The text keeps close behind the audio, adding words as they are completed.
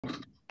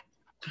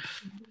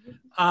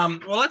Well,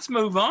 let's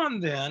move on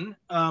then.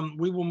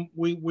 We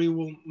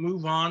will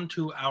move on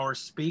to our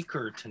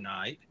speaker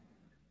tonight.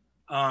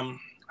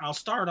 I'll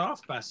start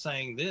off by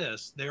saying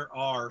this: there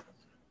are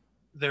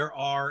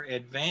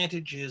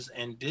advantages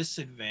and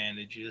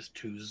disadvantages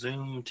to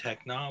Zoom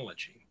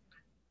technology.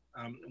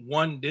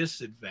 One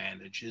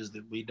disadvantage is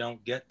that we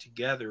don't get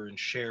together and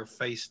share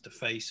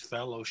face-to-face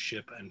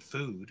fellowship and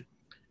food.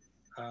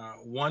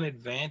 One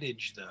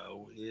advantage,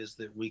 though, is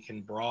that we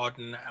can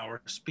broaden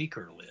our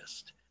speaker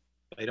list.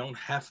 They don't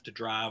have to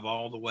drive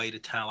all the way to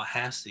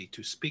Tallahassee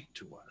to speak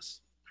to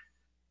us.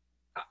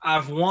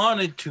 I've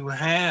wanted to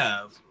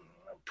have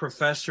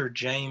Professor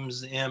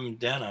James M.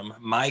 Denham,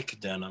 Mike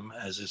Denham,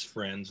 as his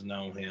friends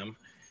know him,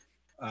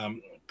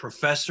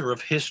 professor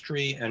of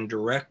history and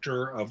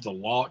director of the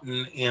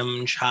Lawton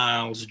M.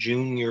 Childs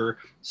Jr.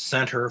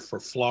 Center for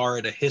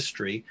Florida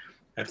History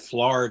at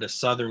Florida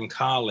Southern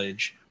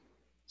College,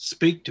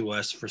 speak to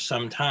us for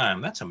some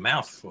time. That's a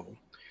mouthful.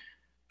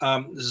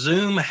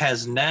 Zoom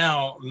has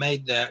now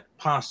made that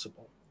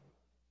possible.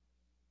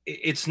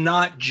 It's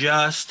not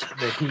just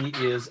that he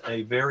is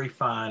a very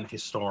fine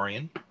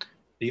historian,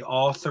 the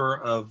author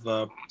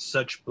of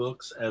such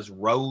books as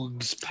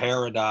Rogue's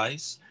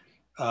Paradise,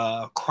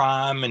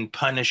 Crime and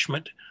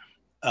Punishment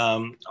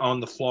on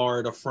the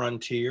Florida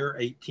Frontier,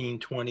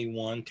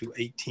 1821 to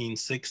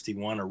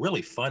 1861, a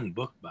really fun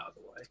book, by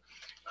the way,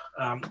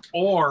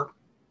 or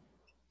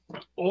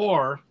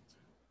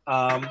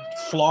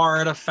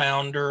Florida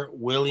founder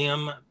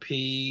William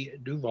P.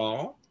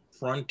 Duval,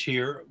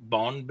 Frontier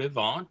Bon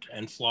Vivant,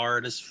 and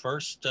Florida's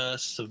first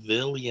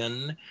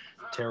civilian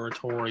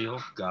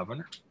territorial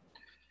governor.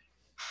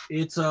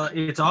 It's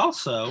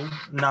also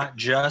not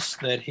just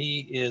that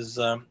he is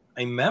a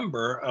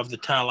member of the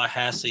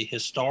Tallahassee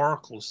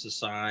Historical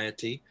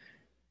Society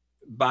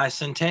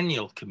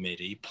Bicentennial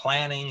Committee,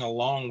 planning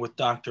along with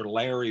Dr.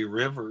 Larry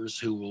Rivers,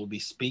 who will be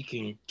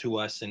speaking to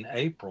us in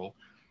April,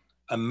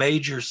 a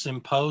major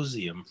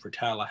symposium for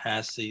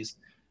Tallahassee's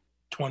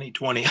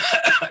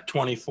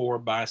 2024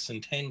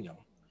 bicentennial.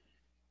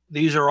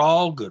 These are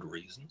all good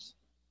reasons.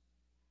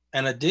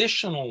 An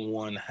additional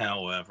one,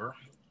 however,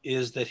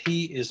 is that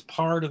he is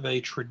part of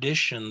a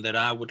tradition that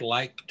I would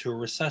like to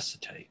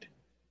resuscitate.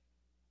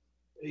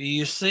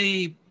 You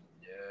see,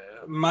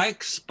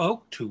 Mike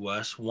spoke to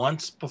us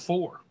once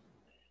before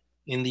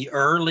in the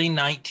early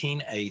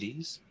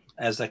 1980s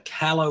as a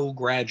Callow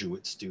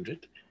graduate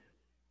student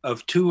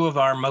of two of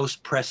our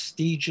most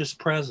prestigious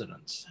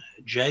presidents,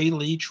 J.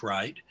 Leach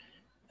Wright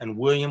and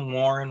William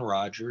Warren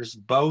Rogers,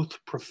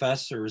 both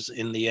professors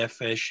in the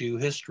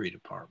FSU History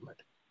Department.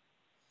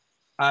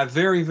 I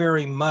very,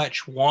 very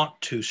much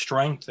want to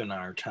strengthen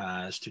our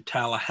ties to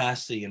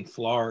Tallahassee and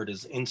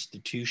Florida's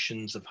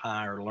institutions of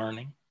higher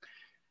learning.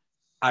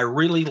 I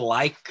really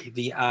like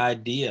the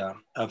idea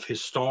of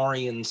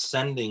historians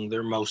sending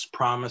their most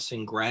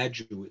promising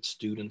graduate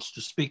students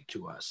to speak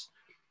to us.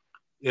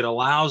 It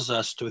allows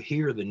us to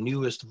hear the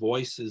newest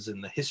voices in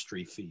the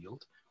history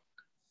field,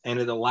 and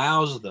it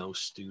allows those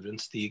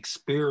students the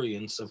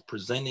experience of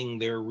presenting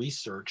their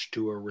research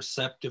to a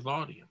receptive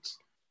audience.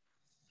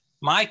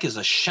 Mike is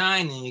a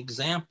shining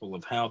example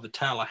of how the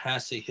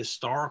Tallahassee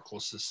Historical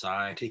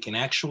Society can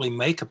actually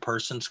make a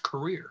person's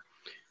career.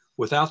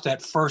 Without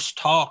that first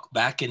talk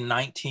back in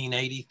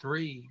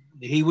 1983,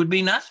 he would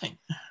be nothing.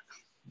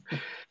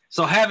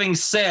 So having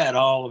said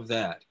all of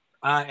that,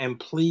 I am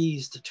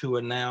pleased to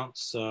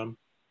announce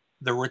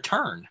the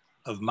return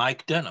of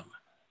Mike Denham.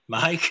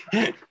 Mike?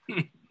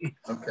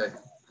 Okay.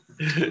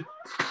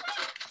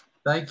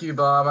 Thank you,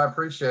 Bob. I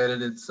appreciate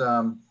it. It's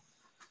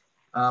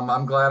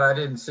I'm glad I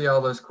didn't see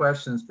all those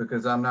questions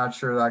because I'm not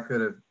sure that I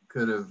could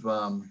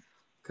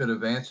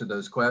have answered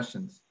those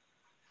questions.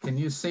 Can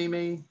you see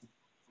me?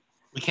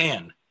 We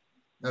can.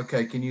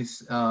 Okay. Can you?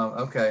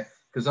 Okay.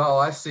 Because all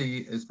I see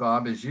is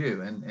Bob is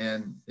you,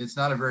 and it's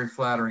not a very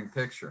flattering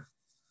picture.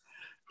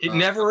 It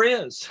never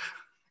is.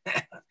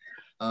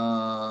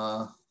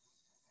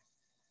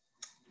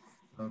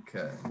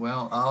 Okay.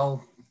 Well,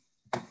 I'll.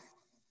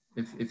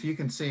 If you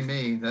can see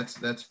me,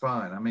 that's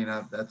fine. I mean,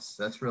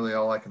 that's really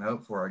all I can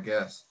hope for, I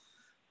guess.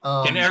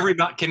 Can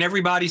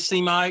everybody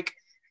see Mike?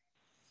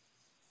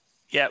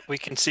 Yeah, we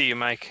can see you,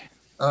 Mike.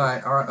 All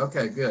right.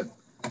 Okay. Good.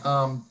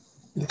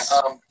 Yes.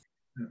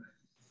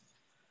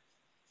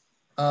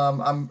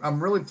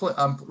 I'm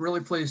really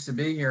pleased to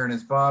be here, and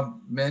as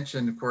Bob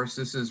mentioned, of course,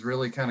 this is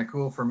really kind of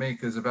cool for me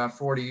because about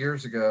 40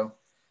 years ago,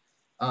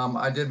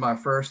 I did my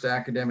first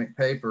academic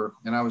paper,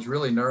 and I was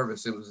really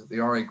nervous. It was at the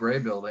R.A. Gray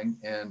building,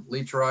 and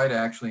Leach Wright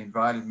actually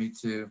invited me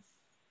to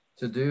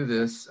do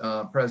this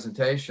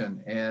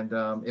presentation, and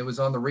it was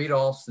on the Reed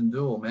Alston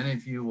duel. Many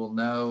of you will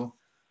know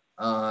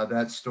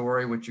that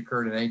story, which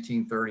occurred in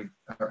 1830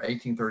 or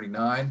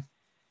 1839,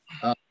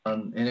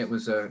 and it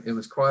was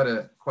quite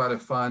a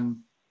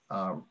fun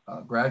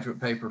graduate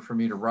paper for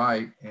me to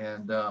write,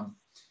 and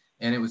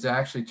it was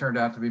actually turned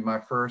out to be my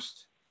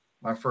first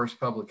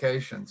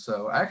publication.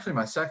 So actually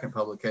my second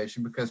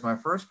publication, because my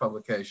first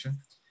publication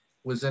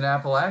was in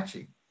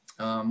Appalachia,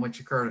 which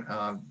occurred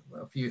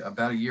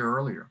about a year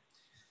earlier.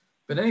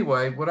 But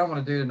anyway, what I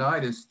want to do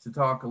tonight is to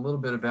talk a little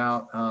bit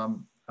about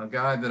a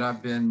guy that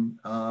I've been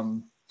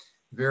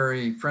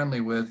very friendly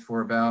with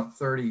for about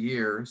 30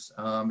 years.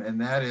 And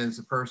that is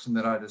a person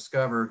that I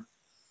discovered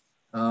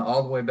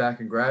all the way back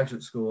in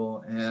graduate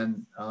school.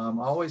 And I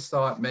always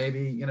thought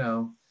maybe, you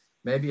know,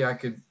 maybe I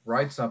could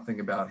write something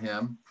about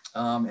him.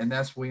 And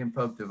that's William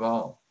Pope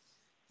Duvall.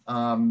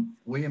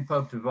 William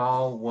Pope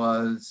Duvall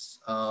was,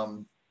 let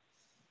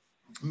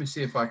me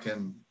see if I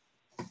can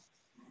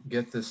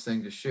get this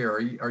thing to share.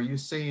 Are you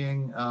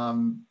seeing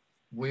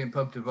William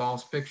Pope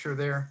Duvall's picture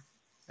there?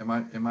 Am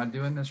I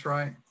doing this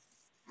right?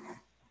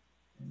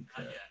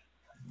 Okay.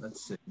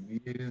 Let's see,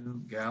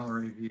 view,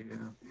 gallery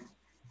view.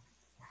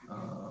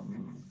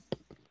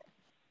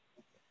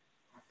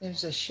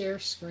 There's a share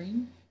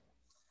screen.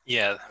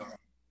 Yeah,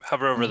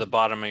 hover over the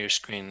bottom of your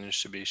screen. There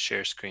should be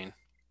share screen.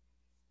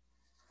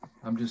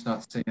 I'm just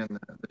not seeing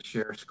the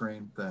share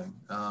screen thing.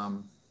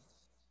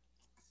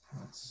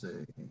 Let's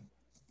see.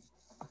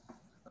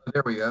 Oh,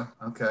 there we go.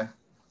 Okay.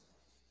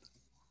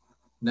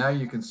 Now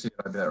you can see it,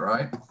 I bet,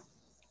 right?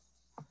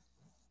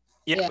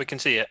 Yeah, we can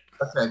see it.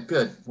 Okay,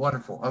 good.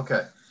 Wonderful.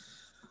 Okay.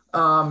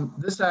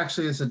 This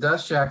actually is a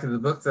dust jacket of the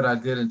book that I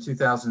did in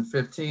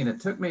 2015. It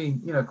took me,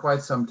 you know,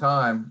 quite some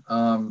time,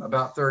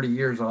 about 30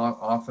 years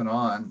off and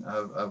on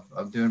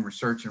of doing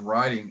research and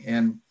writing.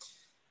 And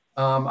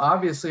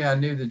obviously I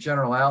knew the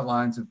general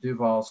outlines of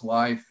Duvall's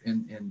life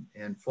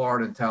in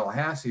Florida and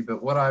Tallahassee,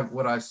 but what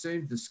I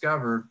soon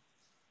discovered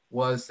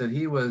was that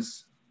he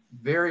was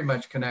very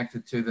much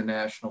connected to the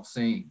national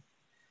scene.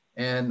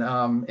 And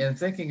in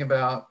thinking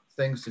about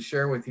things to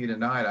share with you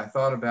tonight, I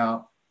thought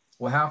about,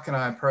 well, how can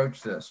I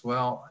approach this?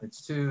 Well,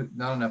 it's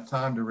not enough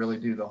time to really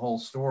do the whole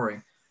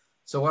story.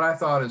 So what I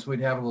thought is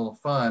we'd have a little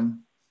fun.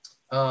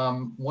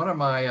 One of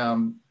my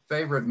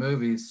favorite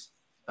movies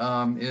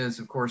is,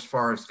 of course,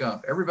 Forrest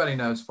Gump. Everybody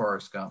knows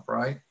Forrest Gump,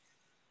 right?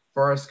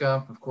 Forrest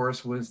Gump, of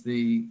course, was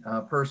the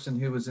person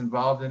who was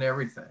involved in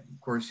everything.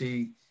 Of course,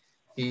 he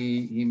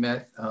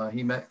met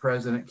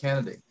President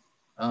Kennedy.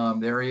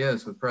 There he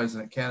is with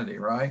President Kennedy,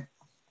 right?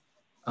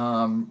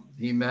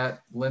 He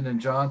met Lyndon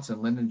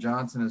Johnson. Lyndon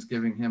Johnson is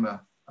giving him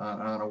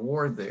an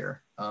award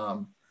there,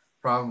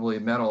 probably a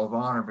Medal of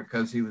Honor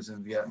because he was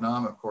in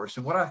Vietnam, of course.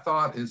 And what I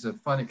thought is a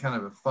funny, kind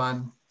of a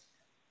fun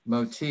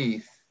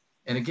motif.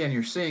 And again,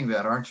 you're seeing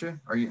that, aren't you?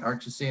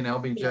 Aren't you seeing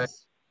LBJ?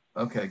 Yes.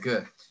 Okay,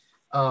 good.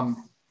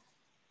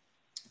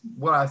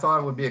 What I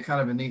thought would be a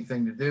kind of a neat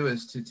thing to do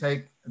is to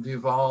take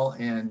Duvall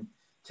and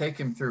take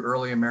him through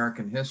early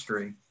American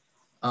history.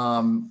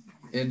 In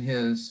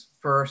his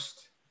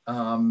first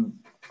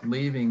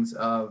leavings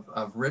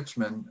of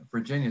Richmond,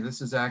 Virginia.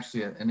 This is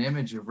actually an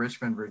image of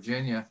Richmond,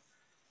 Virginia,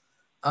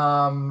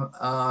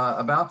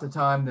 about the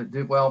time that,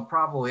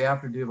 probably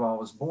after Duvall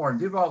was born.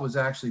 Duvall was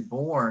actually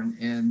born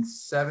in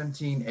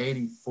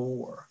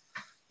 1784.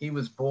 He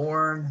was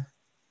born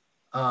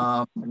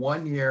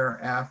 1 year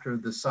after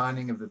the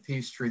signing of the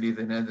peace treaty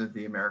that ended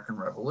the American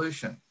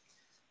Revolution.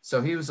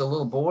 So he was a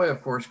little boy,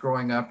 of course,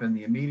 growing up in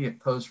the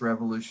immediate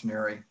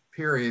post-revolutionary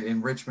period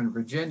in Richmond,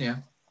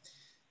 Virginia.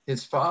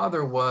 His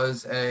father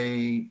was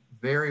a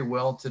very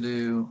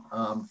well-to-do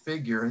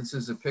figure. This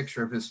is a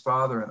picture of his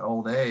father in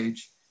old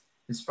age.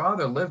 His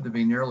father lived to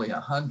be nearly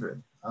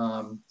 100.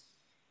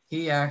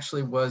 He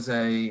actually was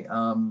a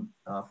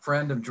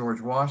friend of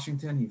George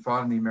Washington. He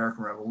fought in the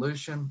American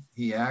Revolution.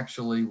 He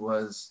actually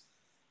was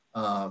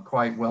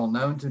quite well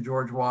known to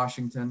George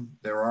Washington.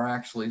 There are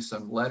actually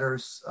some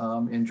letters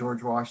in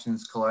George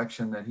Washington's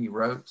collection that he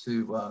wrote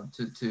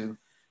to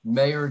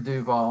Mayor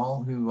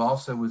Duvall, who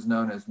also was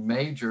known as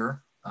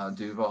Major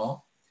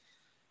Duvall.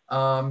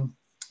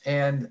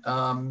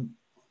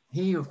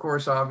 He, of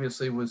course,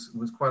 obviously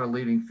was quite a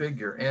leading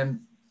figure.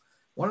 And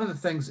one of the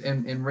things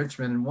in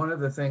Richmond, and one of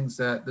the things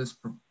that this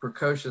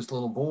precocious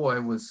little boy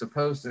was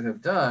supposed to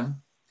have done,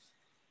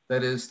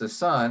 that is the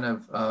son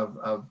of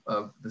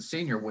the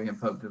senior William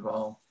Pope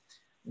Duvall,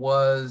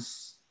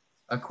 was,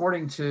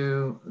 according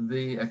to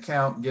the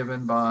account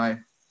given by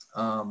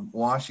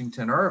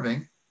Washington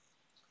Irving.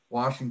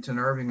 Washington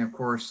Irving, of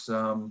course,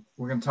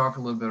 we're going to talk a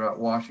little bit about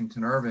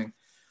Washington Irving.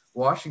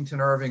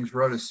 Washington Irving's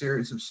wrote a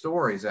series of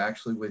stories,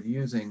 actually, with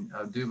using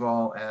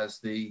Duvall as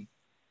the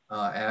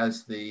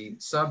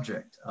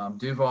subject.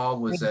 Duvall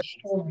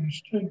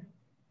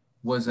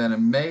was an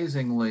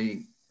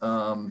amazingly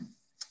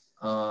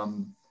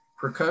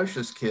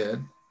precocious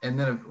kid, and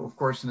then, of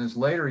course, in his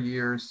later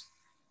years,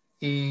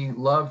 he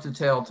loved to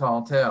tell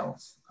tall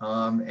tales.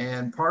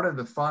 And part of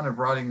the fun of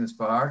writing this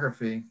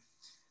biography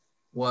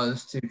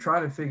was to try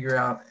to figure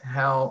out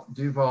how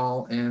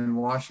Duvall and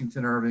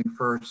Washington Irving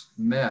first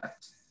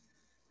met.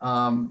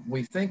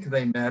 We think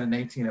they met in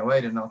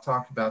 1808, and I'll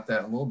talk about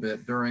that a little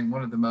bit, during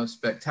one of the most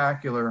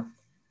spectacular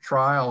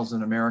trials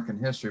in American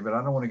history, but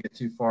I don't want to get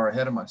too far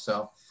ahead of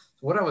myself.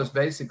 So what I was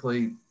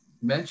basically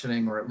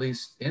mentioning, or at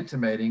least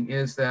intimating,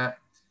 is that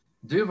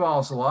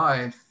Duvall's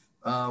life,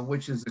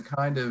 which is a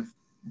kind of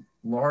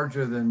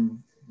larger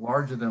than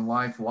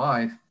life,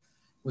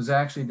 was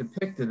actually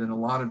depicted in a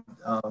lot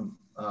of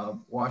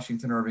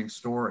Washington Irving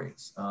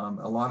stories.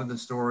 A lot of the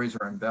stories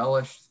are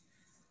embellished.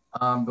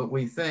 But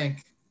we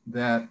think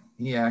that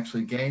he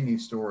actually gained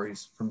these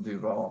stories from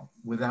Duval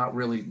without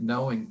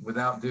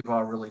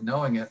Duval really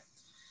knowing it.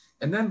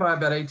 And then by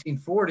about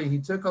 1840, he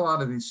took a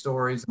lot of these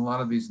stories and a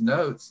lot of these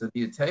notes that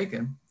he had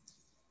taken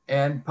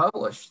and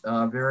published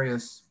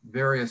various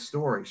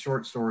stories,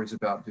 short stories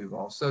about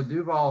Duval. So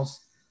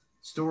Duval's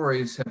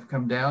stories have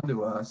come down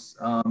to us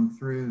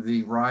through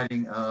the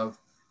writing of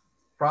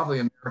probably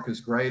America's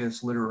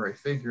greatest literary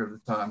figure of the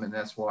time, and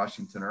that's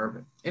Washington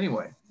Irving.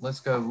 Anyway, let's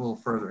go a little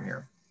further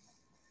here.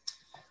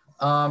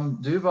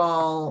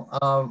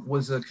 Duval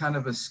was a kind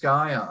of a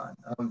scion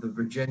of the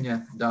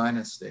Virginia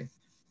dynasty.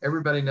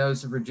 Everybody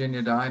knows the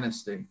Virginia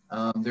dynasty.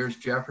 There's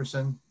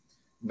Jefferson,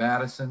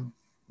 Madison,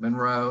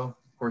 Monroe.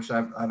 Of course,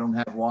 I don't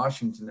have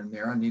Washington in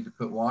there. I need to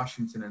put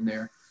Washington in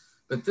there.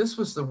 But this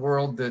was the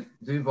world that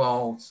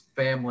Duval's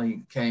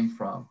family came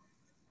from.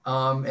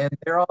 And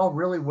they're all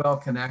really well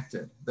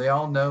connected. They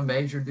all know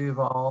Major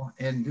Duval,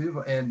 and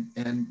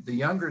the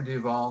younger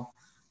Duval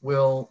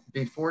will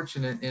be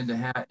fortunate in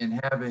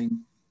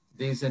having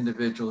these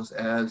individuals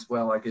as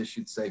well, I guess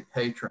you'd say,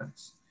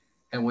 patrons.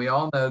 And we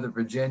all know the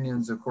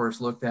Virginians, of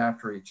course, looked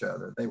after each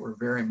other. They were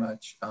very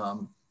much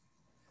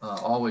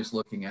always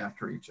looking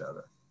after each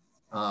other.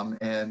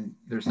 And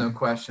there's no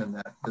question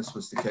that this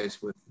was the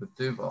case with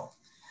Duval.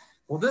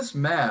 Well, this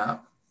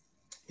map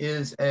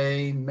is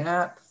a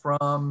map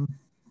from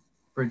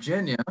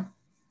Virginia.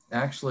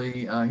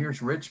 Actually,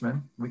 here's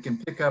Richmond. We can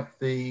pick up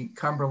the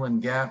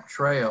Cumberland Gap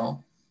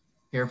Trail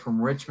here from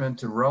Richmond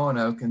to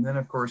Roanoke, and then,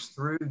 of course,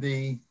 through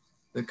the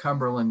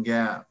Cumberland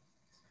Gap.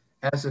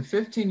 As a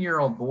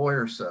 15-year-old boy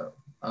or so,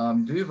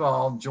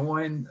 Duval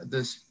joined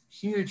this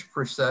huge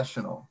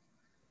processional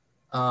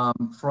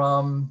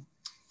from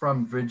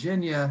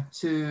Virginia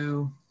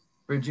to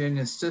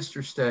Virginia's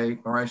sister state,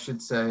 or I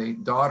should say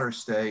daughter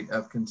state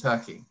of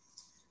Kentucky.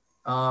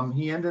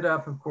 He ended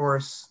up, of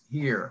course,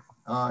 here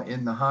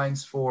in the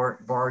Hines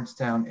Fort,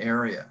 Bardstown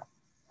area,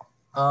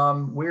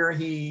 where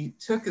he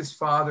took his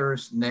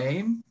father's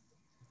name,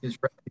 his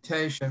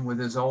reputation with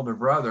his older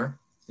brother.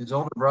 His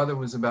older brother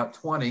was about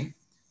 20.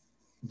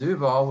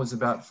 Duval was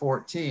about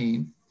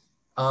 14.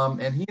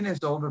 And he and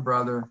his older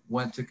brother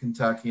went to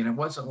Kentucky. And it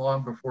wasn't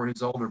long before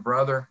his older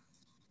brother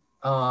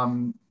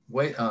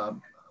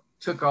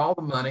took all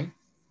the money,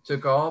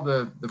 took all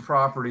the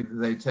property that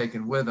they'd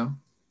taken with him,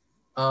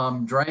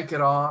 drank it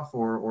off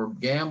or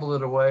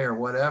gambled it away or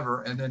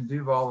whatever. And then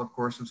Duval, of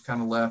course, was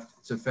kind of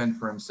left to fend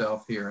for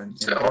himself here in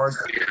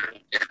Bardstown.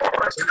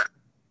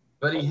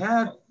 But he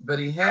had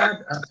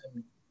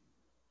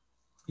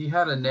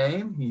a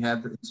name. He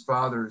had his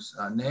father's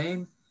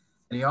name,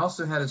 and he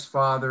also had his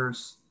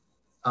father's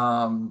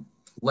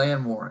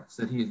land warrants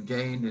that he had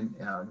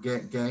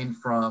gained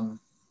from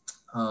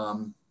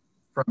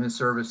his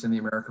service in the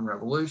American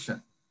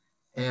Revolution.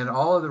 And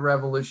all of the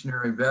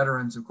Revolutionary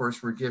veterans, of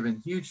course, were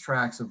given huge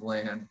tracts of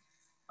land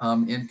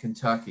in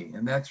Kentucky.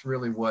 And that's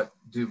really what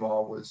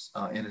Duval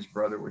and his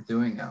brother were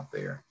doing out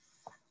there.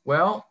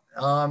 Well,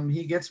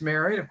 he gets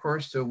married, of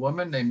course, to a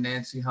woman named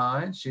Nancy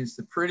Hines. She's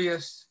the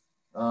prettiest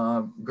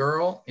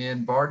girl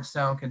in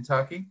Bardstown,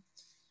 Kentucky.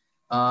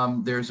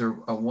 There's a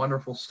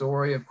wonderful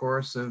story, of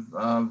course, of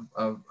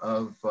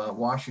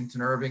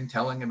Washington Irving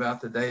telling about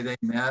the day they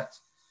met.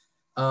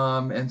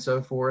 And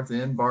so forth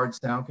in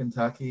Bardstown,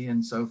 Kentucky,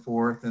 and so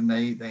forth. And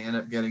they end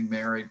up getting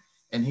married.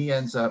 And he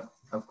ends up,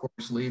 of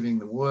course, leaving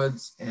the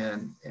woods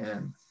and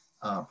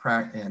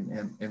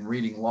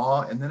reading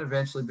law, and then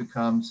eventually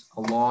becomes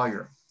a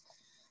lawyer.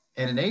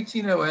 And in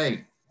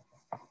 1808,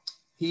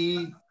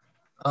 he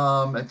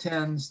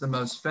attends the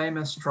most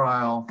famous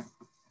trial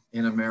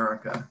in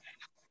America,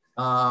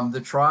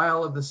 the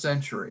trial of the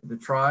century, the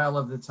trial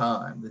of the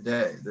time,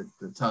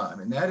 the time.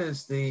 And that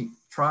is the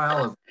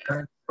trial of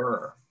Aaron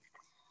Burr.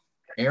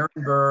 Aaron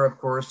Burr, of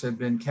course, had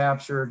been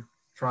captured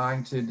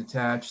trying to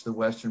detach the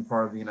western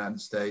part of the United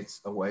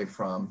States away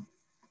from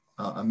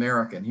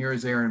America. And here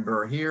is Aaron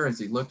Burr here as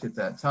he looked at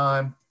that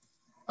time.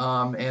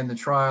 And the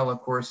trial,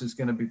 of course, is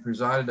going to be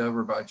presided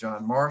over by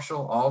John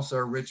Marshall, also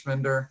a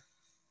Richmonder.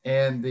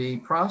 And the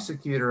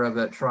prosecutor of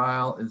that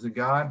trial is a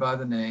guy by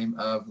the name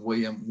of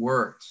William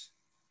Wirt.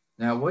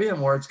 Now,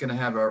 William Wirt's going to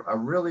have a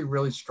really,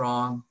 really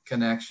strong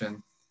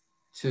connection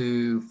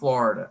to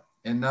Florida.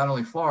 And not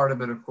only Florida,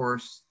 but of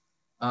course,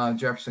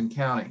 Jefferson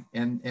County.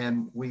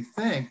 And we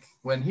think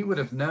when he would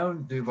have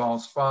known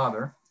Duval's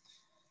father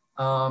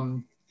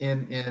in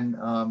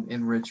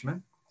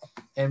Richmond,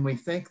 and we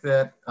think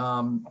that,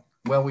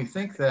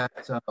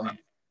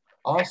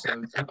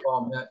 also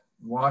Duval met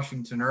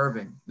Washington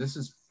Irving. This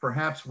is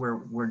perhaps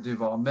where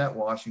Duval met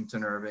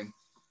Washington Irving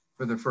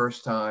for the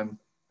first time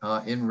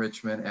in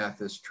Richmond at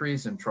this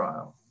treason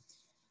trial.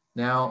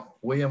 Now,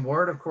 William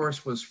Wirt, of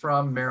course, was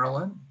from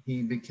Maryland.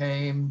 He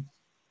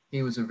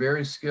was a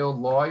very skilled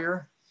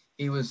lawyer.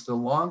 He was the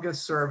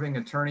longest serving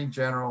attorney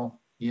general.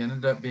 He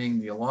ended up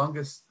being the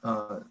longest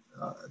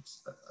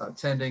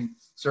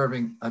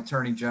serving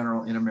attorney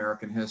general in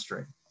American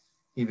history.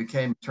 He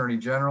became attorney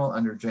general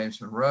under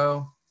James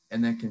Monroe,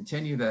 and then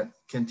continued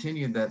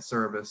that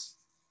service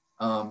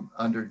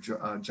under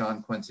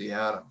John Quincy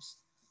Adams.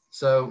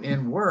 So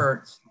in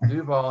Wirt,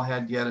 Duval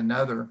had yet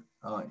another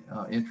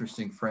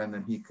interesting friend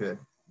that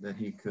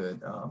he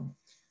could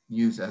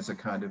use as a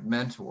kind of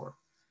mentor.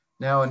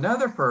 Now,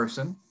 another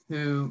person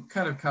who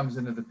kind of comes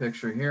into the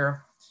picture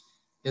here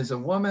is a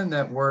woman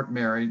that Wirt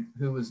married,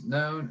 who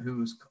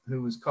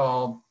was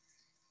called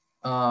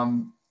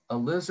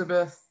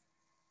Elizabeth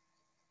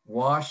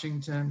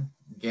Washington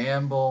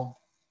Gamble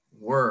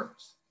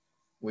Wirt.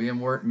 William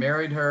Wirt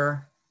married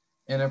her,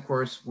 and of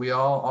course,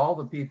 all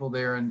the people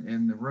there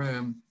in the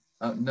room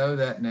know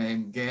that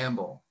name,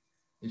 Gamble.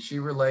 Is she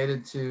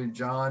related to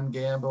John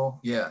Gamble?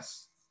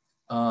 Yes,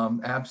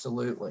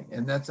 absolutely.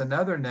 And that's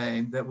another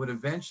name that would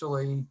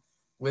eventually,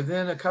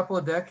 within a couple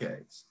of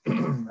decades,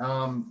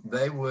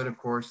 they would, of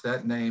course,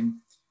 that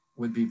name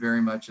would be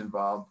very much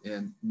involved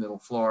in Middle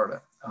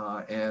Florida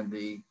and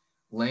the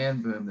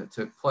land boom that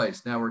took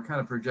place. Now we're kind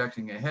of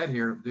projecting ahead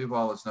here.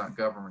 Duval is not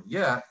governor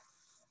yet,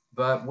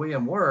 but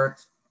William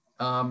Wirt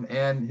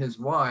and his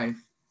wife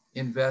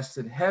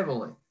invested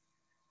heavily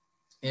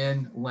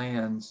in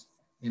lands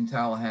in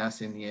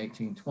Tallahassee in the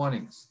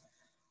 1820s.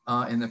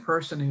 And the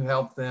person who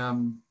helped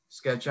them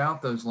sketch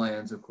out those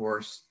lands, of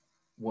course,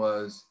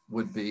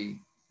 would be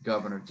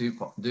Governor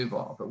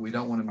Duval, but we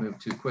don't want to move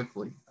too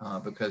quickly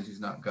because he's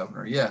not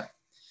governor yet.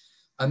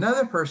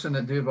 Another person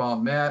that Duval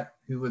met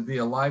who would be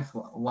a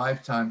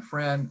lifetime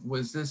friend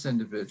was this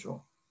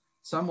individual,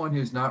 someone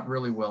who's not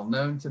really well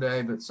known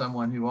today, but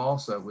someone who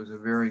also was a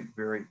very,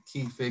 very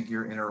key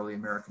figure in early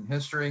American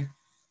history.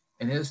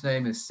 And his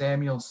name is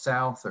Samuel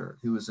Southard,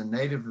 who was a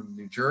native of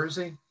New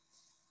Jersey.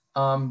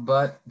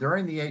 But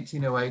during the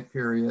 1808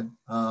 period,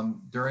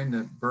 during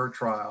the Burr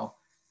trial,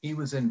 he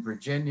was in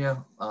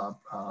Virginia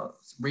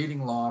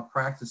reading law,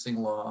 practicing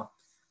law,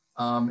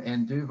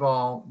 and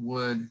Duval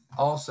would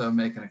also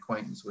make an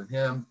acquaintance with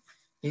him.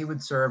 He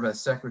would serve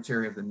as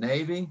Secretary of the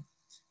Navy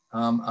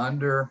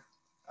under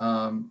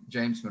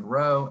James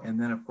Monroe,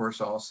 and then of course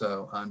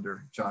also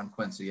under John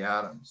Quincy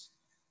Adams.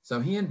 So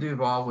he and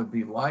Duval would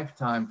be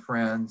lifetime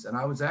friends, and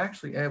I was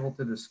actually able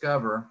to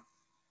discover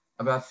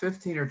about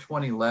 15 or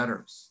 20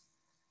 letters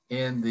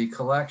in the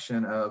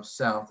collection of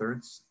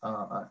Southards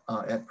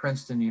at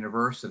Princeton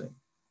University.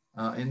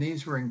 And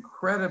these were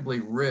incredibly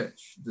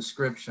rich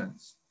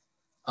descriptions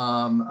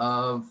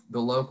of the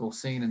local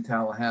scene in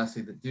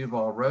Tallahassee that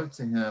Duval wrote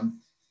to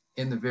him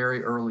in the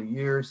very early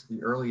years,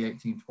 the early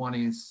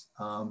 1820s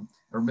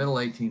or middle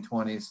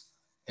 1820s.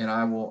 And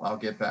I'll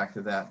get back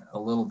to that a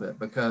little bit,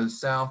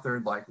 because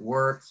Southard, like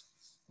Wirt,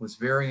 was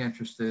very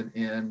interested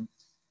in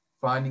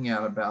finding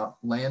out about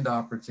land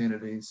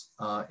opportunities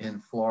in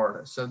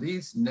Florida. So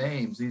these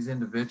names, these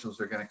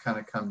individuals are going to kind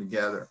of come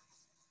together.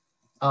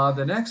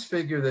 The next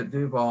figure that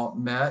Duval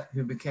met,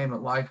 who became a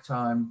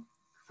lifetime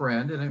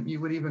friend, and you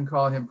would even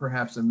call him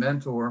perhaps a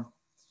mentor,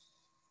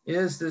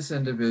 is this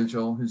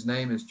individual whose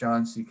name is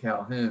John C.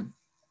 Calhoun.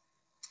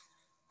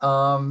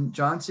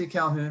 John C.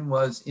 Calhoun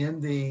was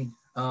in the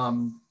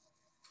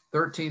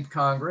 13th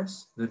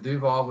Congress that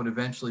Duval would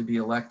eventually be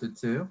elected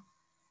to.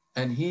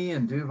 And he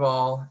and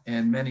Duval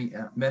and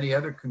many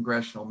other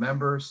congressional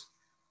members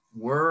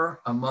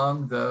were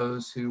among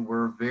those who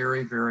were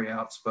very, very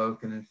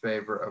outspoken in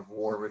favor of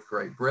war with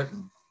Great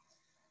Britain.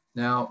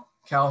 Now,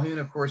 Calhoun,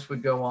 of course,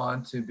 would go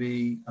on to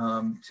be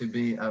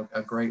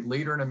a great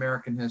leader in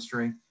American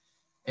history.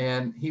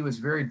 And he was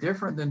very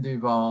different than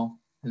Duval,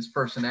 his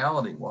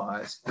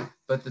personality-wise,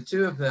 but the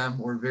two of them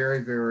were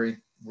very, very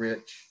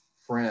rich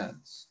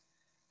friends.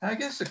 I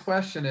guess the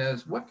question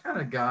is, what kind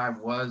of guy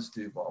was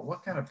Duval?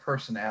 What kind of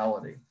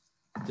personality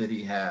did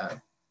he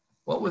have?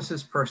 What was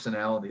his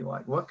personality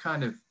like? What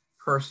kind of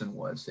person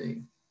was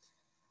he?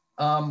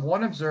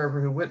 One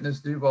observer who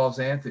witnessed Duval's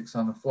antics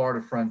on the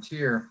Florida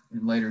frontier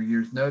in later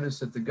years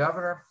noticed that the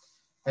governor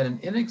had an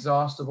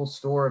inexhaustible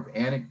store of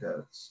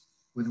anecdotes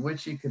with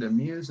which he could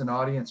amuse an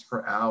audience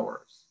for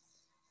hours.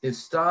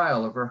 His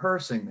style of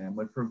rehearsing them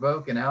would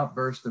provoke an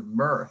outburst of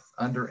mirth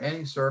under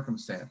any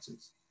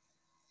circumstances.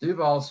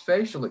 Duval's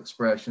facial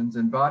expressions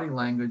and body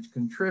language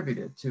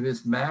contributed to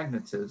his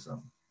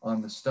magnetism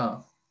on the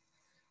stump.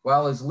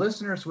 While his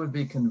listeners would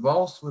be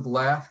convulsed with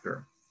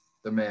laughter,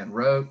 the man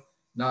wrote,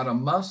 not a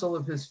muscle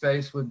of his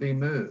face would be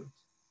moved.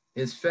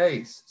 His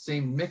face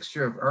seemed a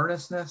mixture of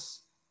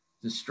earnestness,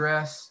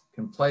 distress,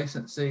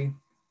 complacency,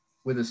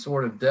 with a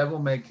sort of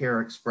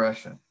devil-may-care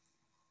expression.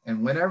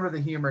 And whenever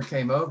the humor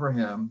came over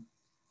him,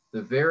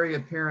 the very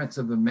appearance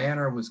of the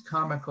manner was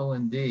comical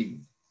indeed.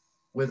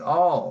 With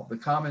all, the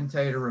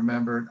commentator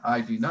remembered,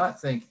 I do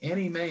not think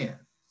any man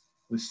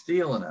was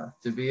steel enough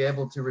to be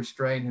able to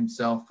restrain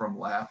himself from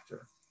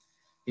laughter.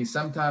 He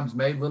sometimes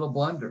made little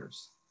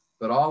blunders,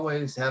 but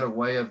always had a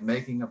way of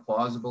making a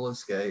plausible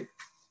escape,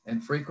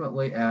 and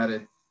frequently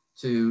added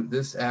to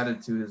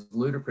his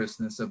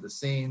ludicrousness of the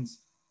scenes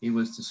he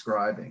was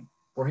describing,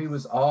 for he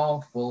was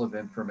all full of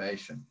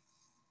information.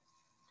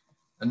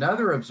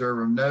 Another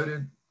observer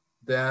noted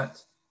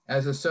that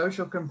as a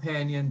social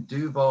companion,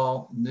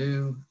 Duval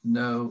knew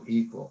no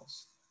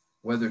equals.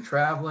 Whether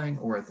traveling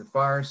or at the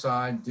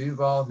fireside,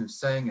 Duval, who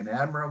sang an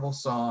admirable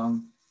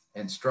song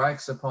and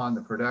strikes upon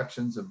the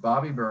productions of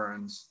Bobby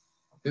Burns,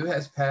 Who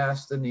has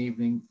passed an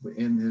evening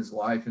in his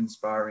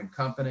life-inspiring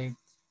company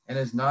and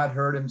has not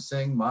heard him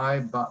sing My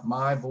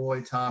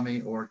Boy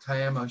Tommy or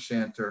Tam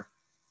O'Shanter?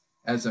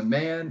 As a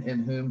man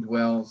in whom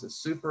dwells a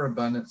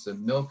superabundance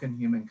of milk and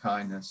human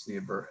kindness, the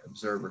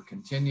observer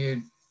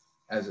continued,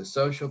 as a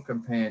social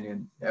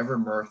companion, ever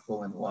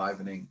mirthful and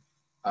enlivening,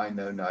 I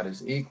know not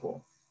his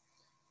equal.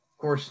 Of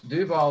course,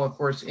 Duval, of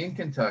course, in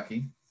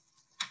Kentucky,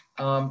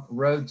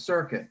 rode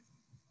circuit.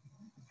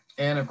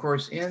 And of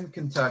course, in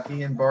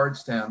Kentucky, in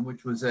Bardstown,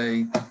 which was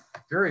a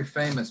very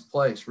famous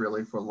place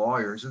really for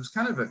lawyers, it was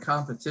kind of a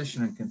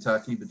competition in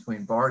Kentucky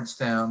between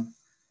Bardstown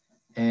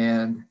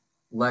and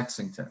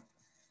Lexington.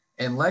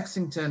 And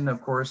Lexington,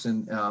 of course,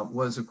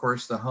 was, of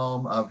course, the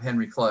home of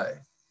Henry Clay,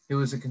 who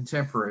was a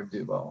contemporary of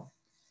Duval.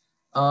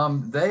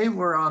 They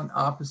were on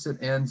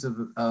opposite ends of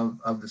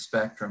the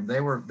spectrum. They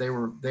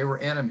were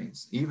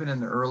enemies, even in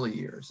the early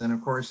years. And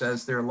of course,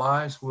 as their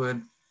lives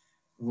would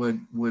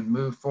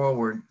move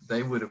forward,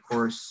 they would, of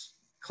course,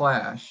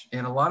 clash.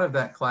 And a lot of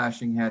that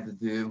clashing had to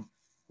do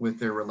with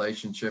their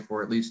relationship,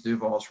 or at least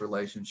Duval's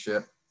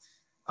relationship,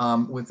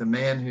 with the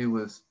man who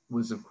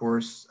was of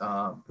course,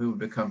 who would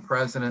become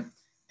president,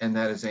 and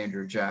that is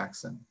Andrew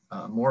Jackson.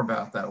 More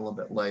about that a little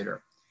bit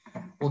later.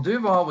 Well,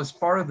 Duval was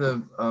part of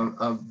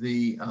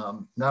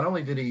the not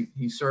only did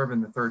he serve in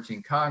the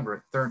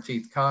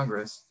 13th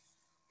Congress,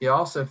 he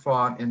also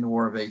fought in the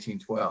War of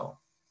 1812.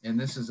 And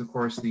this is, of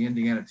course, the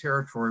Indiana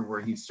Territory where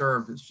he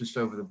served. It's just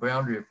over the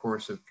boundary, of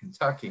course, of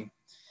Kentucky.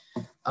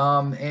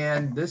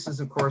 And this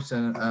is, of course,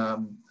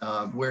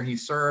 where he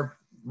served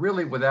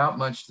really without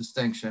much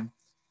distinction.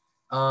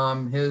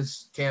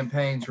 His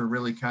campaigns were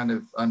really kind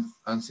of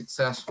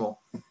unsuccessful,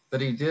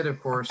 but he did,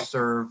 of course,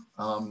 serve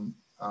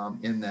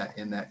in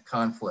that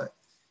conflict.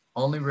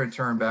 Only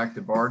returned back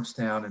to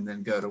Bardstown and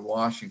then go to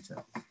Washington.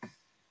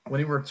 When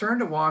he returned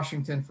to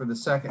Washington for the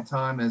second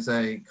time as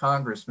a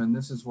congressman,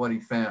 this is what he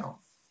found.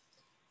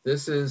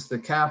 This is the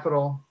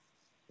Capitol,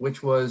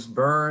 which was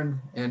burned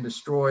and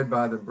destroyed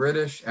by the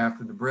British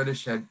after the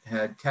British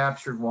had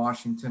captured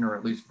Washington, or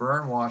at least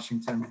burned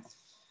Washington.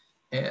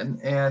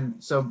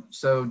 And so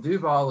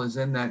Duval is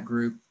in that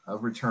group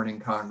of returning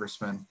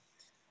congressmen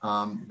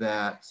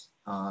that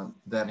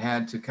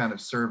had to kind of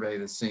survey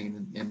the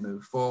scene and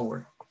move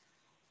forward.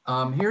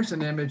 Here's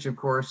an image, of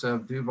course,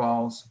 of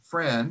Duval's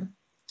friend,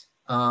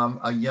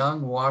 a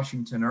young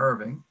Washington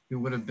Irving, who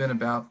would have been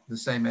about the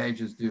same age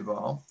as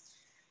Duval.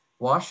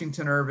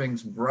 Washington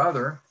Irving's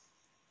brother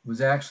was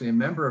actually a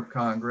member of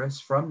Congress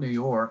from New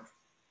York,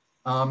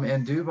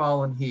 and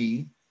Duval and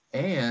he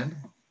and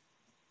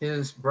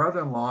his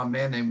brother-in-law, a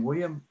man named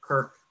William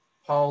Kirk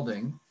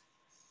Paulding,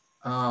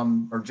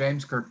 or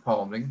James Kirk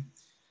Paulding,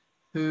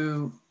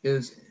 whose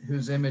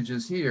image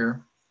is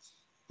here.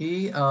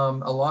 He,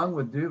 along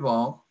with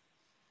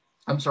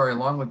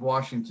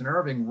Washington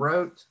Irving,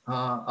 wrote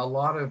a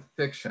lot of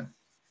fiction.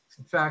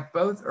 In fact,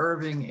 both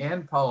Irving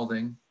and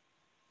Paulding,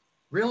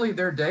 really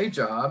their day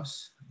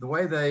jobs, the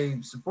way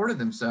they supported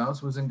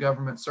themselves was in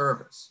government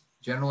service,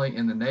 generally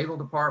in the Naval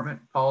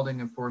Department. Paulding,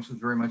 of course, was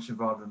very much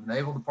involved in the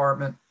Naval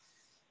Department.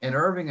 And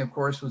Irving, of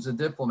course, was a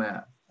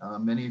diplomat.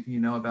 Many of you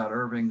know about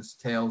Irving's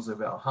Tales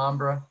of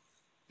Alhambra.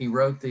 He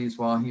wrote these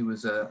while he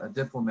was a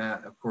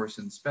diplomat, of course,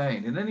 in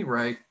Spain. At any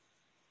rate,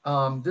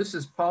 this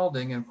is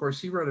Paulding, and of course,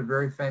 he wrote a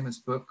very famous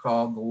book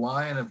called The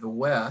Lion of the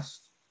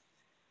West.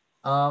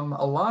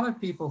 A lot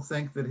of people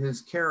think that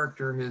his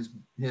character, his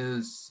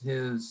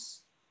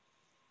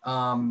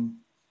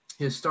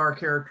star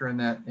character in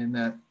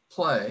that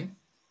play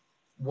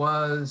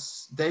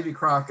was Davy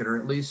Crockett, or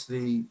at least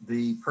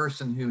the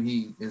person who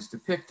he is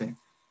depicting.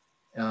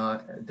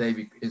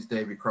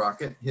 Davy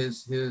Crockett.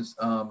 His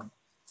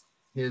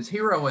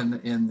hero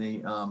in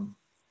the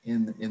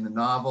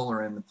novel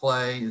or in the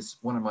play is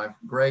one of my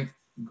great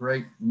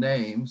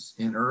names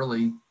in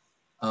early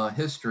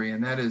history,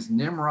 and that is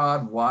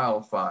Nimrod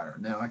Wildfire.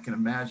 Now I can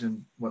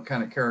imagine what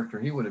kind of character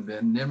he would have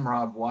been,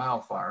 Nimrod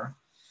Wildfire.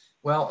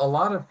 Well, a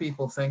lot of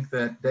people think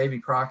that Davy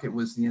Crockett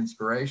was the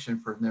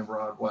inspiration for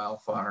Nimrod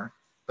Wildfire,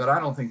 but I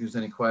don't think there's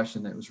any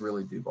question that it was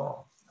really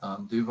Duval.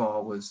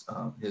 Duval was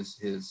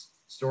his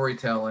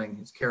storytelling,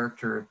 his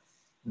character,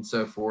 and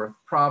so forth,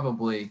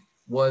 probably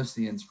was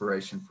the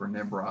inspiration for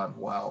Nimrod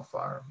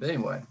Wildfire. But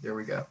anyway, there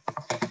we go.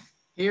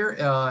 Here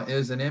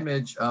is an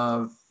image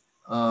of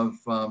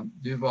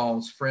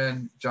Duval's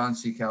friend, John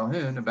C.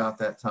 Calhoun, about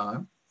that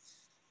time.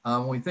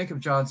 When we think of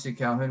John C.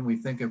 Calhoun, we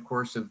think, of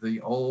course, of the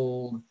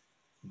old,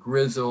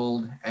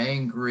 grizzled,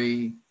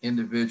 angry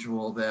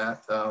individual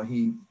that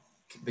he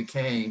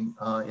became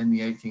in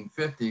the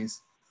 1850s.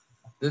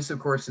 This, of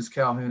course, is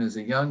Calhoun as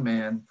a young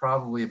man,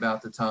 probably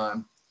about the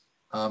time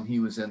he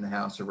was in the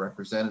House of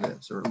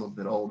Representatives, or a little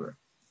bit older.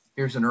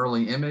 Here's an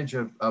early image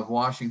of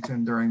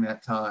Washington during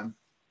that time.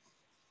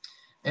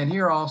 And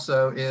here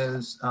also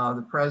is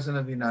the President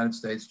of the United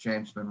States,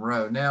 James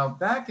Monroe. Now,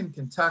 back in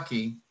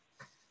Kentucky,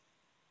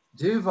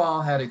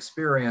 Duval had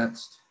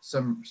experienced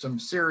some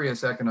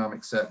serious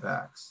economic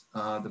setbacks.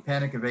 The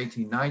Panic of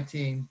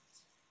 1819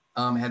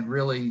 had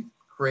really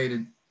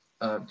created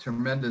a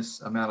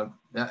tremendous amount of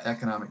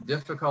economic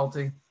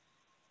difficulty.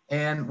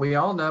 And we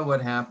all know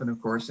what happened,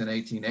 of course, in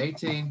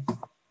 1818.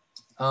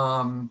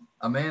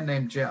 A man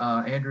named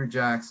Andrew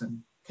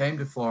Jackson came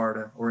to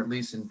Florida, or at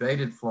least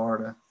invaded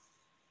Florida,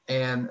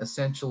 and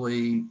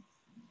essentially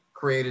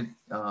created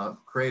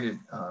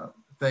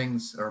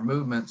things or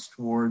movements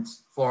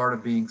towards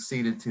Florida being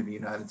ceded to the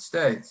United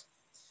States.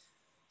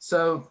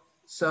 So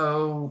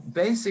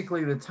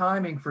basically the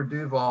timing for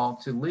Duval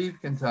to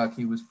leave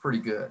Kentucky was pretty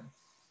good.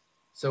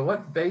 So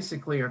what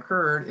basically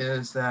occurred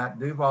is that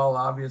Duval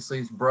obviously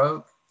is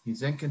broke.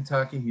 He's in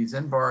Kentucky, he's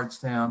in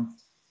Bardstown,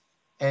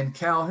 and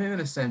Calhoun,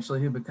 essentially,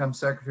 who becomes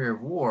Secretary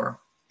of War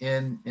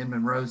in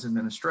Monroe's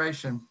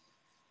administration,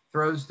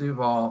 throws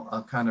Duval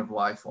a kind of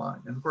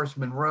lifeline. And of course,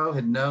 Monroe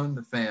had known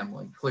the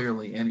family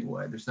clearly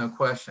anyway. There's no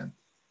question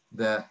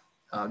that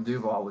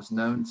Duval was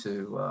known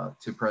to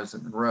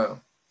President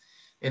Monroe.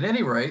 At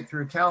any rate,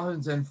 through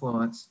Calhoun's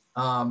influence,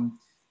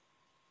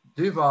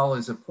 Duval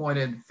is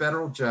appointed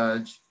federal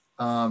judge,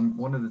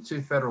 one of the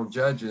 2 federal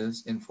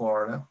judges in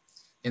Florida,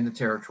 in the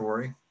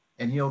territory,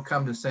 and he'll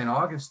come to St.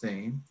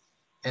 Augustine,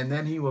 and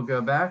then he will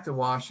go back to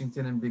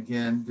Washington and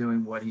begin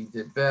doing what he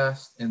did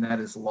best, and that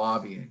is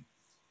lobbying.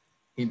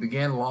 He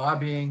began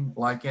lobbying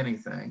like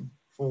anything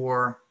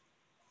for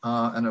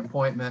an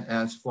appointment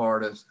as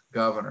Florida's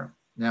governor.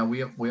 Now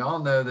we all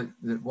know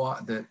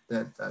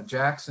that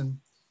Jackson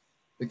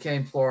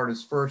became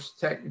Florida's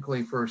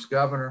technically first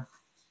governor,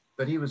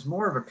 but he was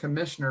more of a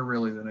commissioner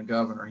really than a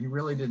governor. He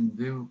really didn't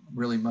do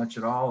really much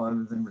at all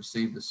other than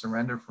receive the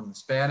surrender from the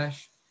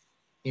Spanish.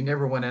 He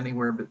never went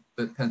anywhere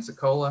but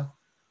Pensacola,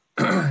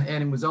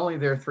 and he was only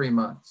there 3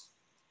 months.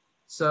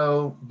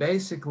 So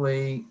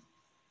basically,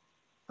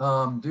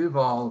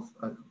 Duval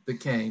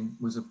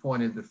was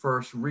appointed the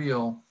first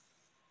real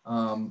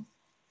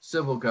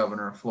civil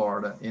governor of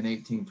Florida in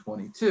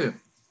 1822.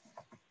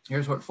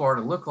 Here's what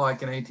Florida looked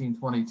like in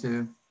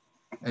 1822.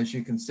 As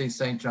you can see,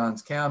 St.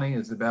 Johns County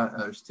is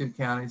there's 2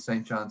 counties,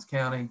 St. Johns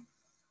County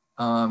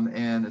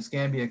and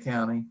Escambia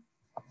County.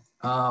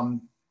 So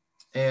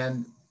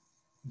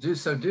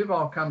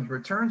Duval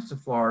returns to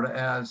Florida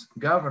as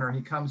governor.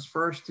 He comes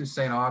first to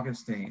St.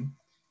 Augustine,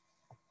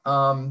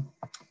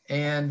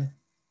 and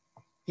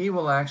he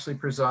will actually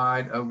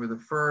preside over the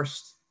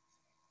first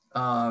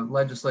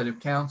legislative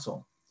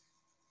council.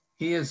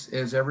 He is,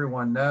 as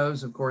everyone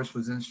knows, of course,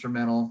 was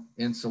instrumental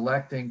in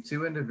selecting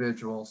 2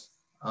 individuals,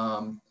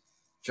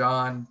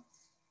 John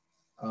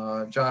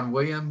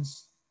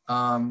Williams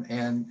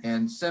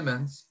and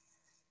Simmons,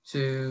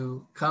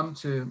 to come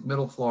to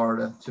Middle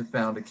Florida to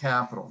found a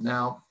capital.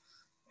 Now,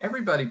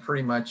 everybody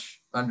pretty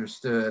much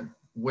understood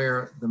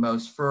where the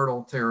most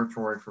fertile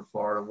territory for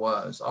Florida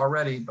was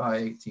already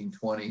by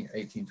 1820,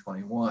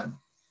 1821.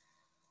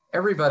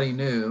 Everybody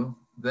knew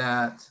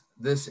that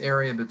this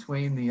area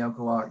between the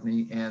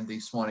Ocklawackee and the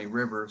Swanee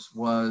Rivers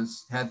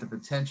had the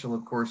potential,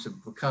 of course,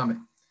 of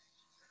becoming,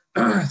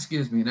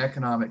 excuse me, an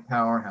economic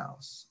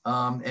powerhouse,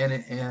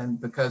 and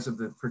because of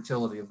the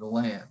fertility of the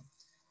land.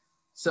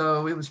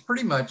 So it was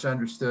pretty much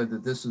understood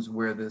that this is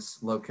where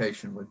this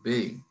location would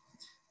be.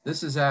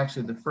 This is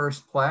actually the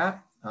first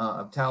plat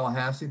of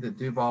Tallahassee that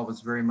Duval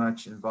was very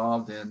much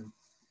involved in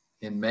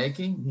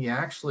making. He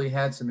actually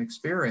had some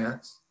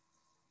experience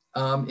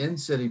in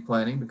city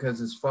planning because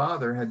his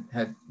father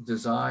had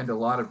designed a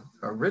lot of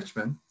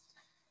Richmond,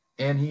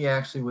 and he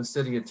actually was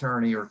city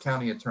attorney, or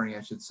county attorney,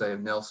 I should say,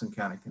 of Nelson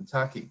County,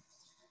 Kentucky.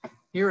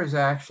 Here is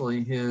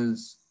actually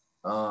his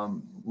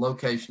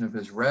location of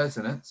his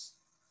residence.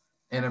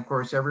 And of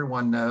course,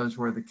 everyone knows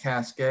where the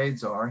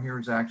Cascades are.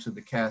 Here's actually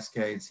the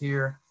Cascades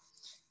here.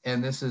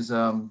 And this is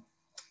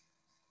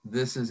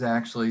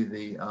actually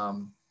the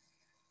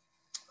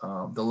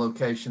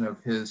location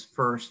of his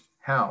first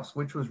house,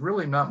 which was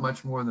really not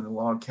much more than a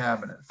log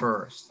cabin at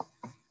first.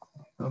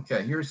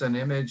 Okay, here's an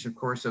image, of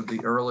course, of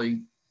the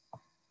early,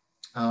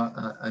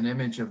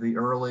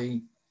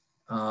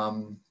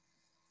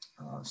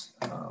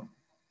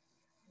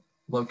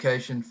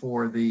 location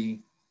for the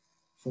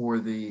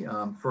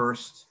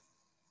first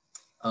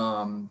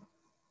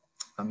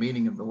a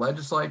meeting of the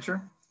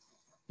legislature.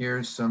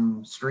 Here's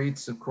some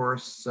streets, of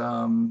course,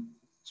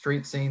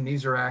 street scene.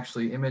 These are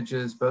actually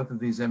images. Both of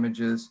these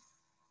images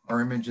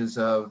are images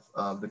of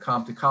the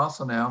Comte de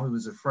Castelnau, who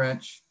was a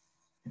French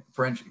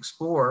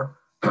explorer,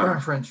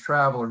 French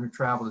traveler who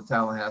traveled to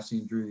Tallahassee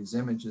and drew these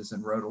images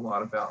and wrote a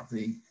lot about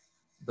the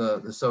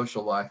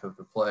social life of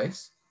the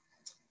place.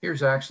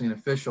 Here's actually an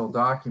official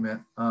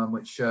document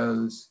which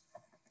has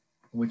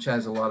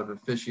a lot of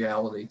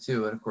officiality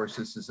to it. Of course,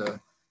 this is an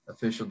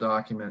official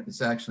document.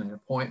 It's actually an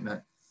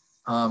appointment.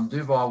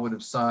 Duval would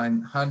have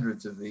signed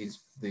hundreds of these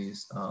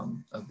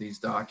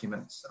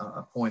documents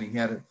appointing. He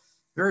had a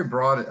very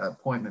broad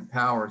appointment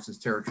powers as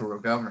territorial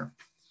governor.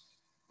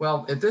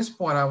 Well, at this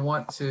point, I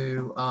want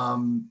to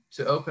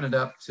open it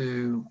up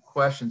to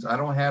questions. I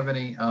don't have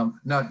any,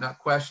 not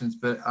questions,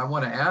 but I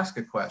want to ask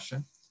a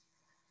question.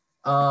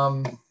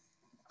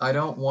 I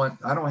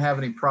don't have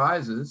any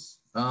prizes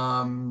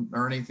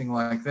or anything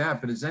like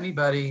that, but does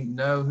anybody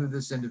know who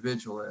this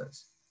individual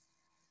is?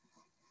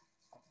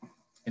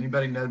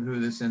 Anybody know who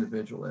this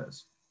individual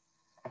is?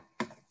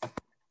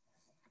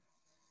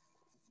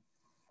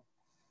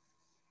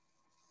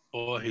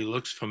 Boy, he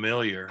looks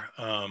familiar.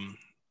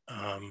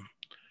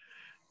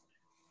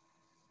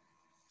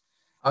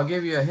 I'll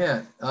give you a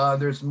hint.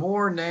 There's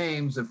more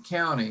names of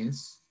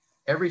counties.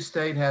 Every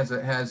state has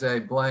a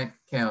blank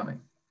county.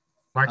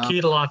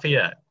 Marquis de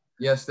Lafayette.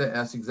 Yes,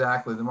 that's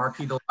exactly the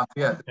Marquis de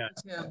Lafayette.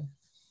 Yeah.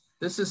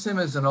 This is him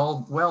as an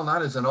old, well,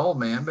 not as an old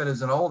man, but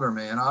as an older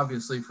man,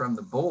 obviously from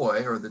the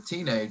boy or the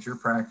teenager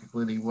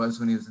practically that he was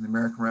when he was in the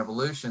American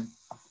Revolution.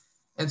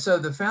 And so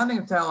the founding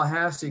of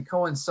Tallahassee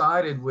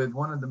coincided with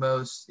one of the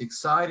most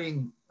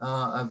exciting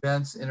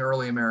events in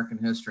early American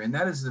history, and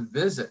that is the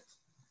visit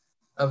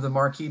of the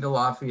Marquis de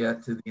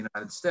Lafayette to the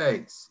United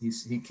States.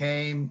 He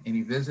came and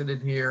he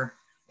visited here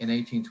in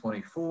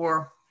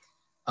 1824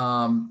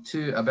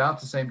 to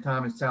about the same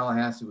time as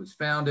Tallahassee was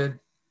founded.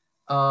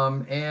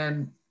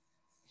 And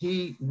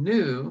he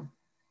knew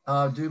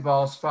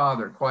Duval's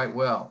father quite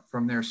well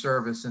from their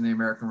service in the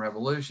American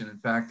Revolution. In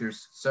fact,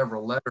 there's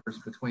several letters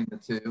between the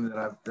two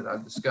that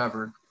I've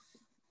discovered.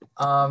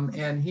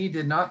 And he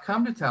did not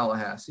come to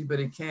Tallahassee, but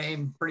he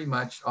came pretty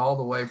much all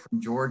the way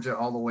from Georgia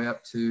all the way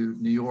up to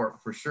New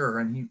York for sure.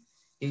 And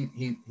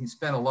he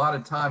spent a lot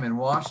of time in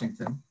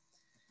Washington.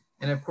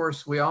 And of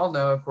course, we all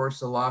know, of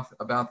course,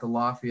 about the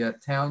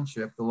Lafayette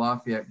Township, the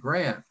Lafayette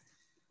Grant.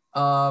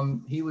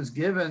 He was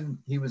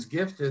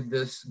gifted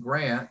this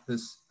grant,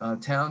 this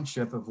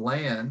township of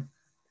land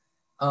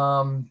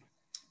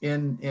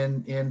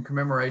in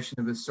commemoration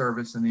of his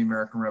service in the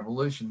American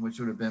Revolution, which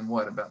would have been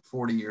what, about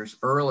 40 years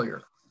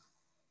earlier.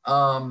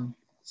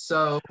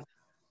 So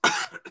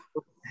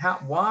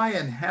why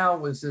and how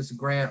was this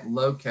grant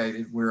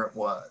located where it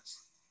was?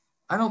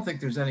 I don't think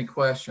there's any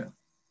question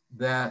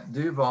that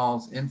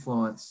Duval's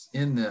influence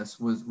in this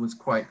was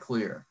quite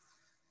clear.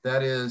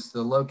 That is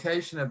the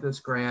location of this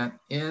grant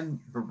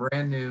in the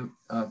brand new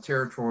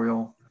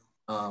territorial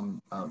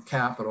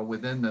capital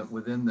within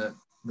the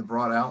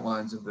broad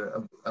outlines of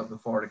the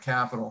Florida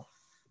capital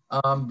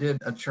did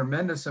a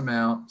tremendous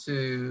amount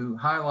to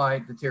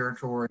highlight the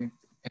territory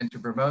and to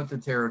promote the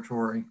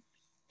territory.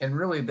 And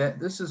really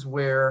this is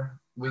where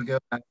we go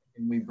back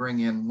and we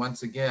bring in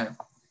once again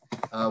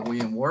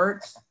William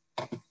Wirt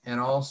and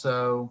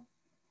also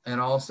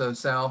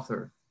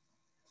Southard.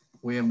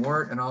 William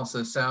Wirt and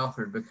also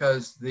Southard,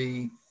 because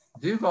the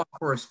Duval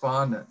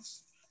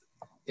correspondence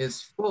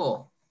is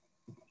full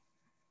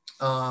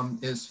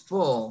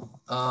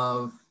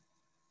of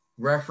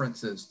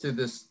references to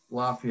this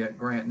Lafayette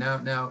grant.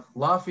 Now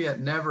Lafayette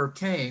never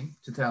came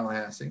to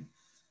Tallahassee,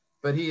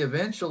 but he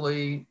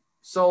eventually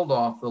sold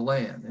off the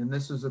land. And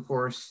this is, of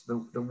course,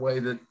 the way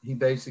that he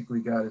basically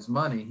got his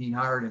money. He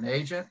hired an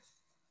agent,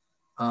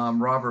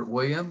 Robert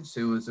Williams,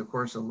 who was, of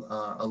course, a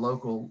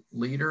local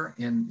leader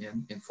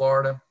in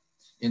Florida,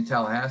 in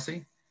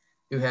Tallahassee,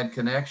 who had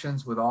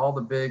connections with all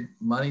the big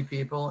money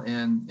people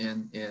in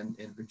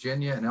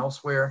Virginia and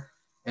elsewhere.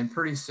 And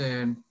pretty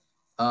soon,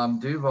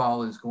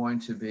 Duval is going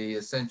to be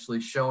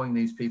essentially showing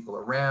these people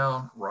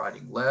around,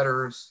 writing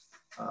letters,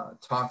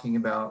 talking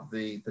about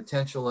the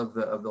potential of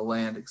the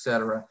land, et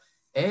cetera.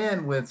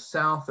 And with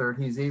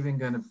Southard, he's even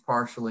going to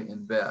partially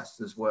invest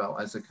as well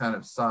as a kind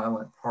of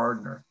silent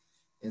partner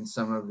in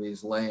some of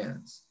these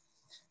lands.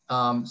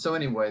 So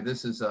anyway,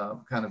 this is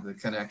kind of the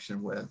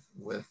connection with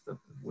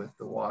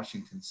the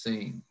Washington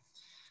scene.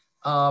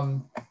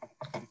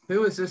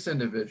 Who is this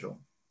individual?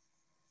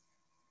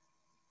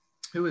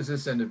 Who is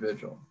this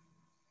individual?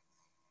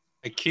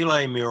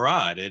 Achille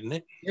Murat, isn't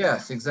it?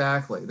 Yes,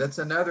 exactly. That's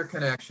another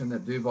connection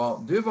that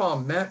Duval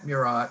met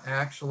Murat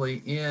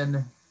actually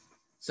in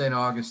St.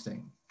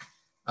 Augustine.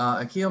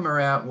 Achille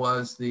Murat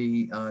was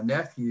the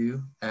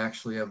nephew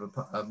actually of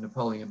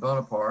Napoleon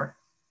Bonaparte.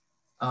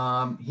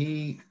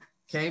 He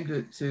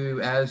came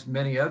to, as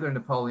many other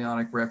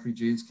Napoleonic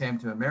refugees came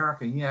to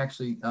America, he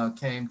actually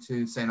came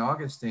to St.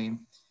 Augustine,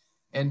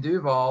 and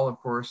Duval, of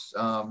course,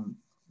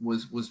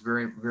 was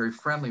very, very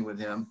friendly with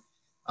him,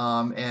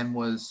 and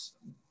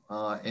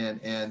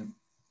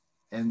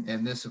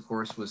this, of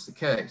course, was the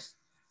case.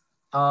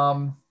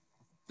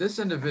 This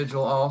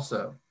individual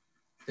also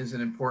is an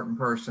important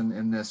person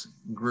in this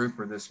group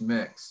or this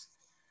mix.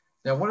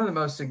 Now, one of the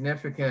most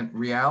significant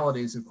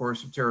realities, of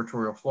course, of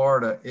territorial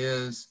Florida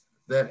is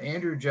that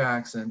Andrew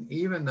Jackson,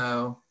 even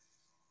though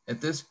at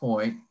this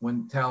point,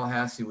 when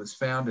Tallahassee was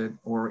founded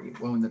or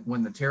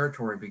when the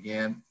territory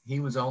began,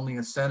 he was only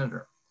a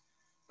senator.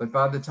 But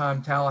by the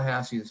time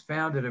Tallahassee is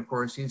founded, of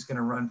course, he's going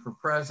to run for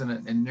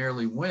president and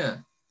nearly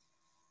win.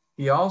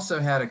 He also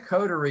had a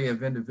coterie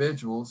of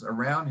individuals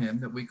around him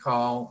that we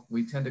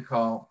tend to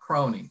call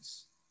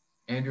cronies.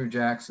 Andrew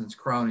Jackson's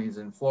cronies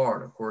in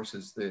Florida, of course,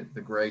 is the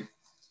great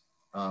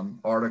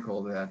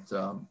article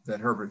that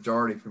Herbert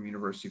Jardy from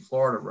University of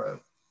Florida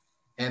wrote.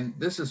 And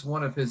this is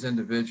one of his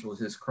individuals,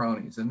 his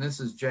cronies, and this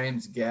is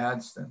James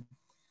Gadsden.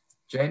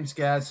 James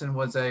Gadsden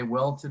was a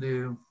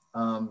well-to-do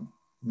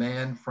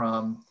man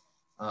from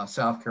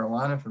South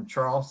Carolina, from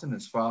Charleston.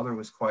 His father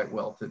was quite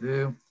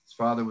well-to-do. His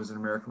father was an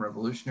American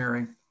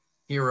Revolutionary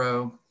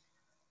hero.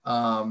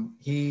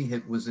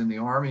 He was in the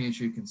Army, as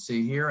you can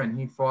see here, and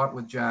he fought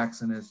with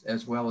Jackson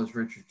as well as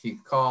Richard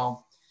Keith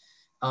Call.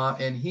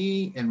 And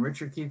he and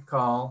Richard Keith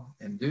Call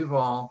and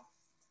Duval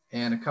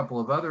and a couple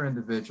of other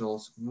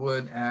individuals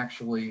would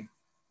actually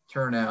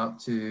turn out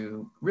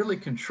to really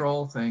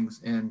control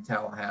things in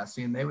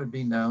Tallahassee, and they would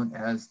be known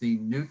as the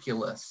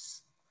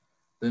nucleus.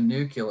 The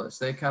nucleus.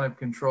 They kind of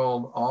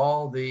controlled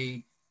all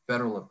the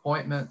federal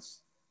appointments,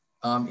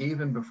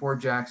 even before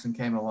Jackson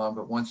came along,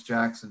 but once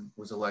Jackson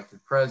was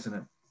elected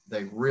president,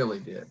 they really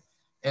did.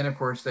 And of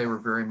course, they were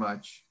very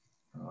much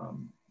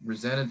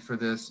resented for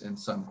this in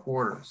some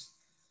quarters.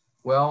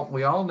 Well,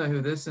 we all know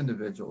who this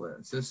individual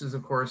is. This is,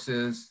 of course,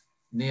 is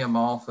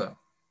Neamaltha.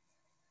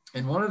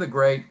 And one of the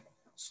great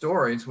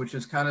stories, which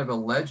is kind of a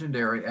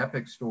legendary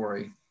epic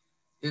story,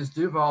 is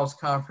Duval's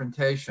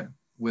confrontation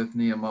with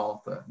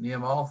Neamaltha.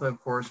 Neamaltha,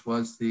 of course,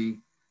 was the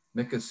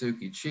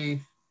Miccosukee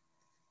chief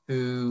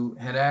who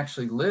had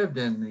actually lived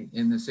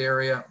in this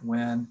area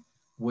when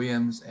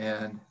Williams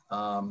and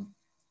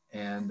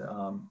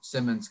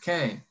Simmons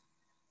came.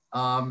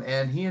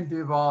 And he and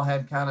Duval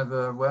had kind of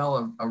a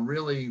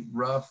really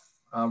rough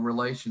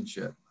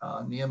relationship.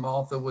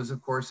 Neamaltha was,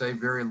 of course, a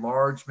very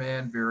large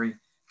man, very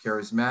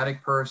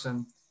charismatic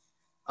person.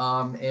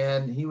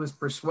 And he was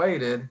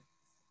persuaded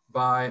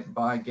by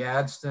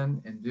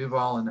Gadsden and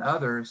Duval and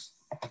others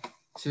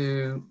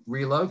to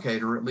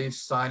relocate, or at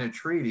least sign a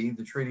treaty,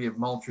 the Treaty of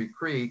Moultrie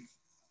Creek,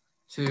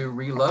 to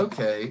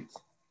relocate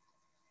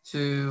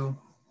to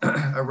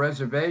a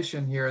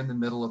reservation here in the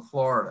middle of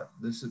Florida.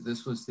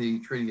 This was the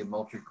Treaty of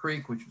Moultrie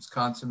Creek, which was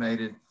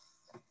consummated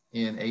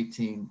in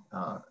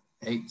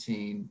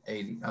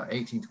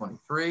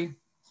 1823.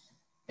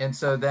 And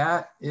so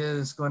that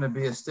is going to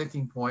be a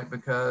sticking point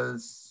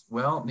because,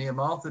 well,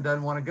 Neamaltha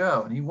doesn't want to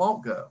go, and he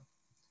won't go.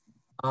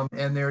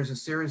 And there's a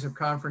series of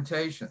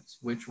confrontations,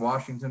 which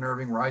Washington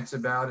Irving writes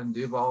about, and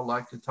Duval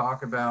liked to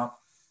talk about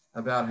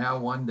how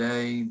one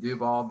day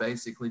Duval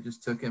basically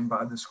just took him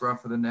by the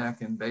scruff of the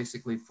neck and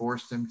basically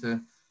forced him to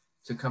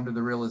come to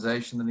the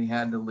realization that he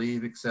had to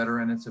leave, et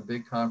cetera. And it's a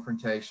big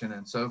confrontation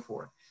and so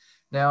forth.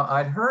 Now,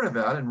 I'd heard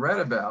about and read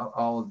about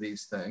all of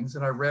these things,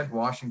 and I read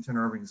Washington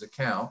Irving's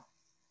account.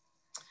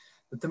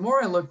 But the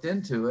more I looked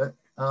into it,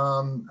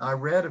 I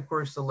read, of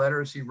course, the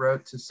letters he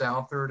wrote to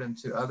Southard and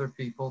to other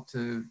people,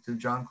 to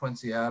John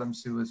Quincy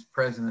Adams, who was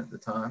president at the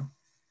time.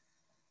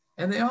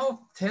 And they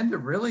all tend to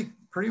really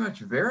pretty much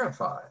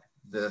verify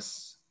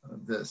this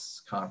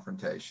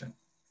confrontation.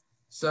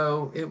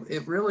 So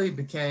it really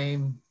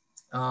became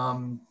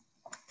kind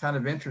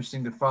of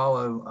interesting to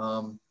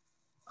follow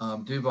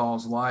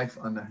Duval's life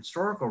on the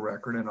historical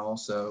record and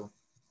also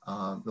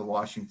the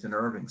Washington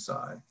Irving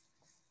side.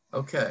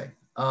 Okay.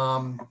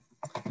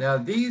 Now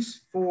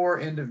these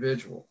four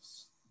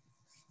individuals,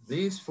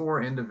 who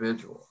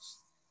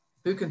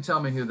can tell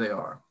me who they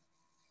are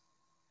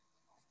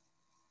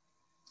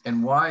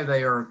and why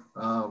they are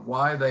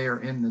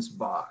in this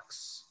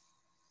box?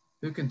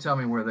 Who can tell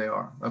me where they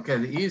are? Okay,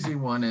 the easy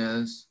one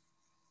is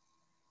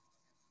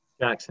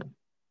Jackson.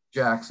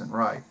 Jackson,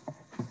 right?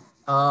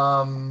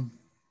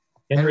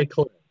 Henry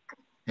Clay.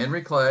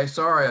 Henry Clay.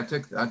 Sorry, I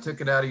took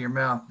it out of your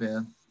mouth,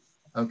 Ben.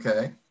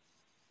 Okay.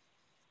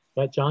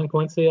 That John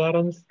Quincy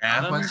Adams?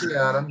 Adams? Quincy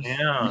Adams.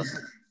 Yeah.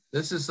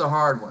 This is the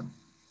hard one.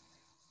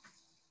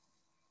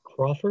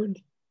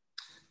 Crawford?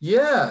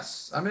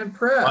 Yes, I'm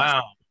impressed.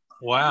 Wow.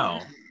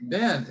 Wow.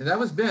 Ben, that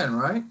was Ben,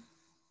 right?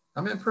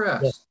 I'm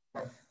impressed.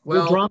 Yes.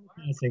 Well, we're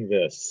dramatizing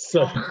this.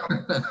 So.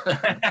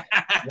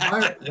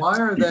 why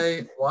are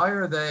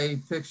they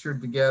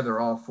pictured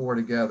together, all four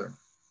together?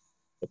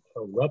 The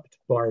corrupt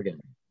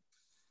bargain.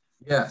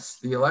 Yes,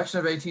 the election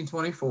of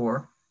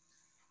 1824.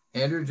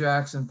 Andrew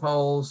Jackson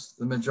polls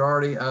the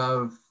majority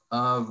of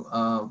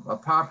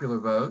popular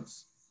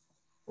votes,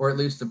 or at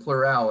least a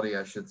plurality,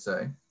 I should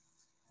say.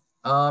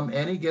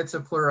 And he gets a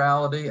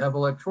plurality of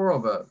electoral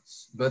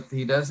votes, but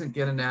he doesn't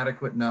get an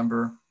adequate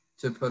number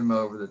to put him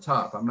over the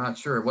top. I'm not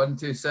sure. It wasn't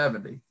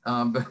 270,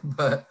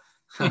 but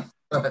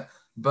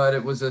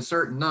it was a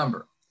certain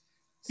number.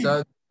 So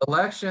the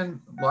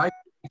election, like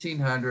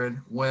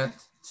 1800, went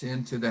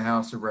into the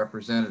House of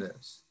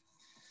Representatives.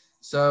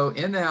 So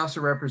in the House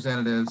of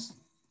Representatives,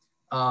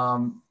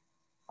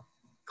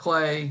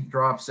 Clay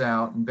drops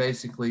out and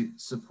basically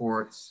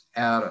supports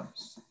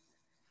Adams.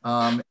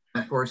 And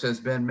of course, as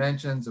Ben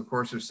mentions, of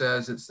course, or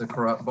says, it's the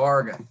corrupt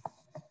bargain.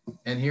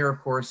 And here,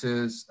 of course,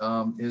 is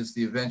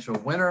the eventual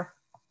winner.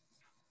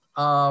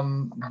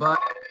 But,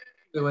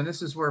 and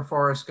this is where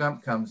Forrest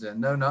Gump comes in.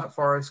 No, not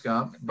Forrest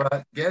Gump,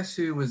 but guess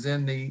who was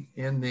in the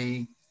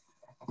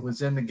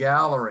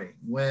gallery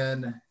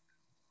when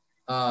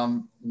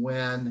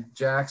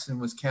Jackson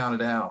was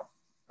counted out,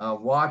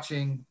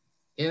 watching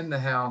in the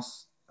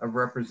House of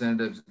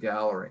Representatives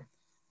gallery.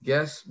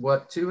 Guess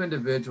what two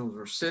individuals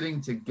were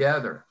sitting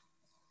together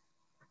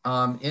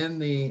in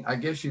the, I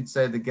guess you'd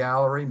say the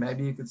gallery,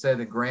 maybe you could say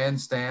the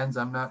grandstands,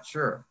 I'm not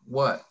sure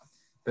what.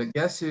 But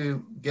guess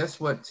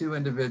what two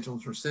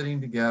individuals were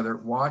sitting together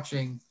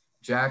watching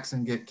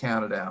Jackson get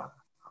counted out?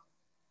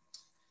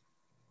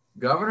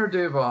 Governor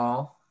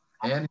Duval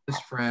and his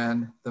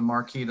friend, the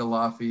Marquis de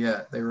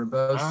Lafayette. They were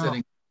both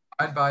sitting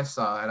side by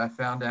side. I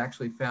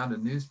actually found a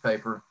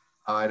newspaper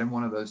item,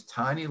 one of those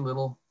tiny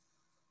little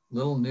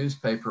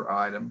newspaper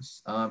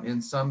items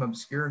in some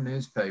obscure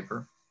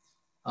newspaper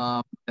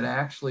that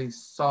actually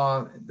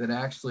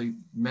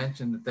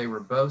mentioned that they were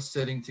both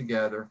sitting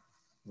together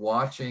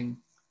watching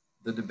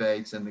the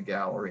debates in the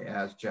gallery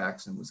as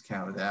Jackson was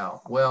counted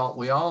out. Well,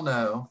 we all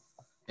know,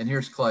 and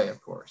here's Clay,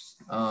 of course.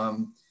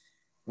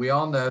 We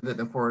all know that,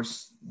 of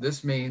course,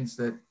 this means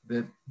that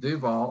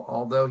Duval,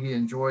 although he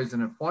enjoys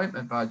an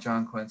appointment by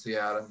John Quincy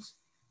Adams,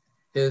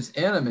 his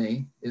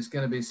enemy is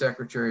going to be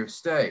Secretary of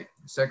State.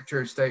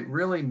 Secretary of State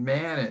really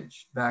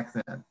managed back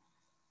then,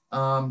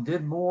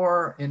 did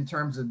more in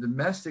terms of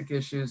domestic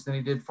issues than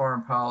he did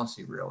foreign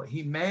policy, really.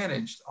 He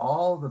managed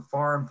all the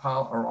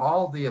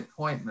all the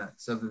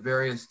appointments of the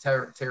various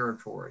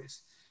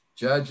territories,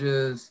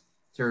 judges,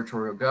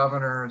 territorial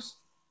governors.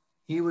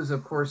 He was,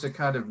 of course, a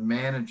kind of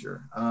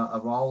manager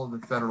of all of the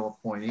federal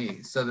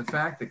appointees. So the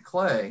fact that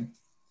Clay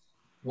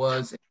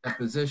was in that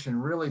position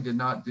really did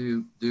not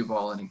do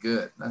Duval any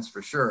good, that's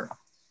for sure.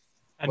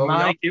 And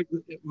well,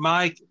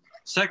 Mike,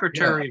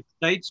 Secretary of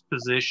State's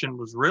position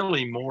was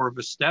really more of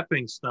a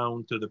stepping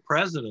stone to the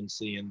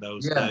presidency in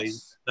those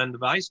days than the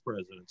vice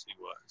presidency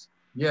was.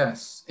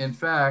 Yes, in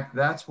fact,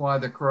 that's why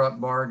the corrupt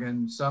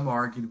bargain, some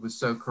argued, was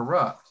so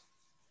corrupt,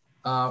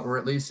 or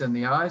at least in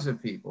the eyes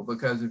of people,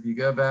 because if you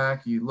go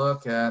back, you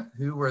look at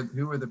who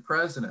were the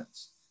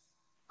presidents.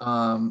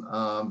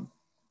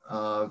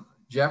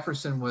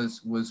 Jefferson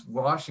was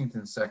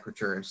Washington's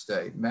Secretary of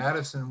State.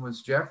 Madison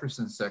was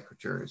Jefferson's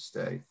Secretary of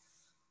State.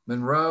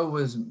 Monroe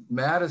was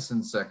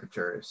Madison's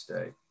Secretary of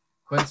State.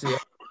 Quincy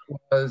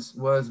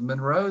was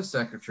Monroe's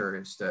Secretary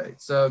of State.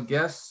 So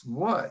guess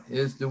what?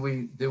 Do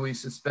we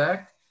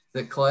suspect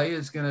that Clay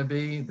is going to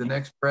be the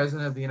next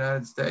president of the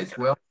United States?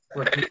 Well, that's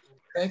what people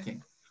are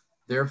thinking.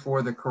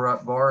 Therefore, the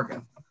corrupt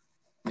bargain.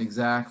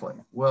 Exactly.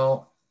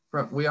 Well,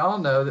 we all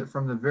know that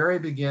from the very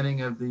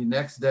beginning of the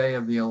next day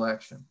of the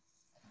election,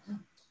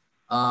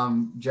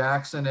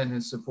 Jackson and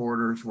his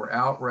supporters were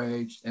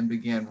outraged and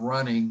began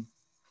running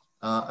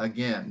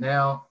again.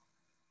 Now,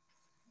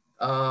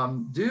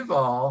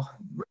 Duval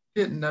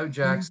didn't know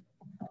Jackson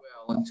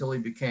well until he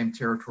became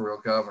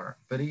territorial governor,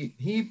 but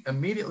he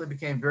immediately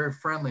became very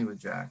friendly with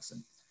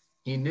Jackson.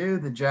 He knew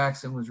that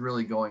Jackson was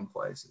really going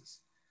places.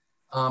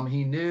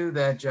 He knew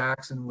that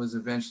Jackson was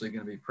eventually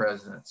going to be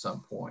president at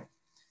some point.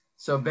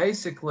 So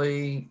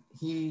basically,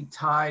 he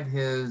tied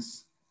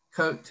his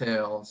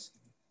coattails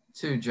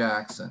to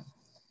Jackson.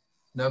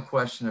 No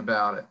question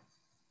about it.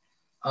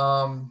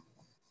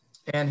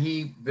 And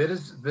he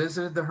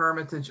visited the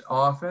Hermitage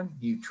often.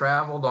 He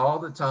traveled all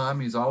the time.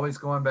 He's always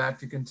going back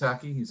to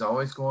Kentucky. He's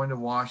always going to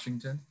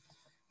Washington.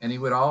 And he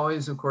would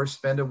always, of course,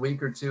 spend a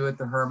week or two at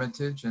the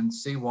Hermitage and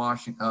see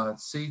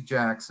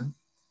Jackson.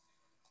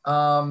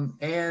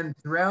 And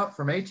throughout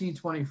from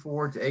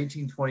 1824 to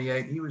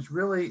 1828, he was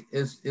really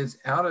is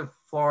out of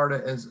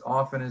Florida as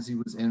often as he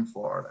was in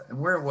Florida. And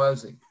where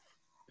was he?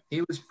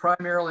 He was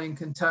primarily in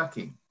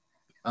Kentucky,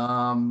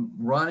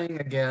 running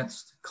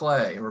against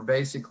Clay, or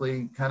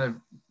basically kind of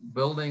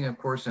building, of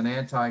course, an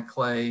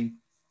anti-Clay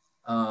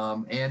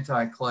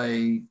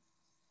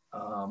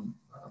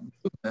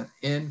movement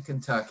in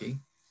Kentucky.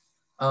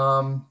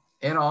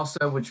 And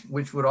also,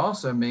 which would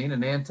also mean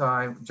an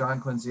anti-John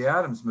Quincy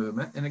Adams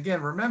movement. And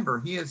again, remember,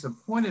 he is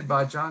appointed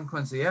by John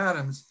Quincy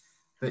Adams,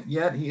 but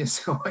yet he is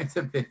going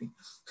to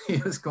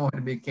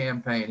be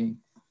campaigning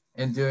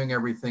and doing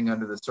everything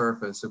under the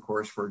surface, of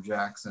course, for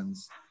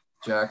Jackson's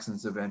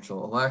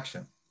eventual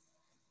election.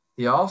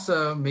 He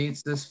also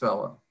meets this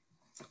fellow.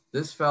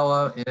 This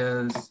fellow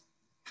is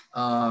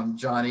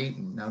John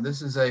Eaton. Now,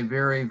 this is a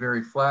very,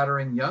 very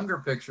flattering younger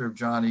picture of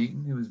John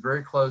Eaton, who was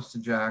very close to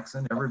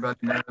Jackson. Everybody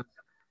knows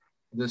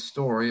this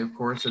story, of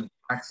course, of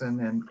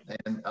Jackson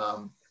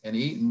and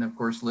Eaton, of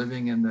course,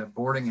 living in the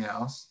boarding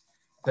house,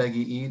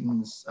 Peggy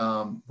Eaton's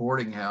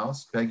boarding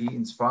house, Peggy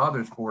Eaton's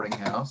father's boarding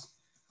house.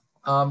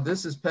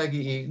 This is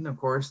Peggy Eaton, of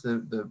course,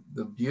 the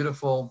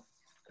beautiful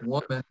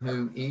woman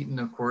who Eaton,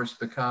 of course,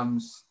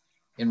 becomes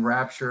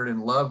enraptured in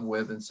love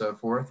with and so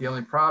forth. The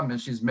only problem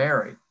is she's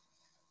married.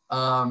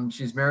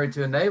 She's married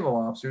to a naval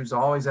officer who's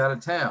always out of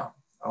town,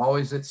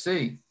 always at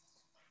sea.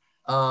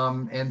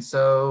 And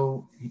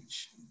so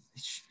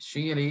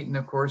she and Eaton,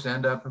 of course,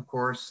 end up, of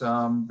course,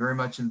 very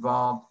much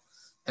involved.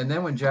 And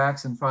then when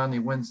Jackson finally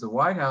wins the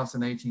White House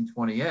in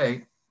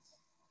 1828,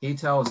 he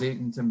tells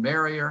Eaton to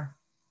marry her,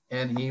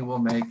 and he will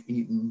make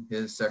Eaton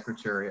his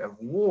Secretary of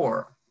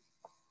War.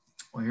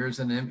 Well, here's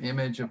an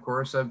image, of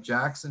course, of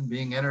Jackson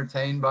being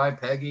entertained by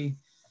Peggy.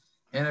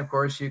 And of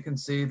course, you can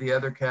see the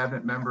other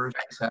cabinet members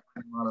having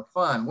a lot of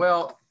fun.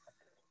 Well,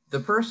 the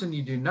person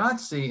you do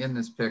not see in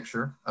this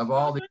picture of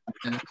all the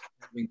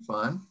having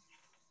fun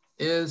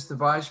is the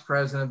Vice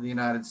President of the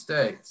United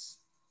States.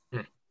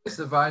 Is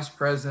the Vice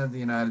President of the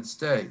United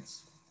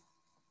States?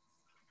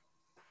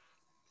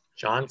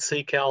 John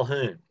C.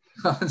 Calhoun.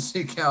 John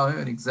C.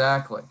 Calhoun,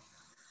 exactly.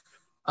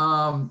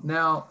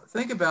 Now,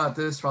 think about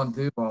this from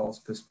Duval's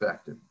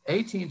perspective.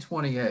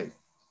 1828,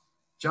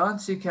 John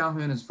C.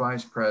 Calhoun is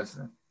Vice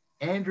President.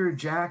 Andrew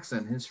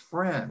Jackson, his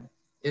friend,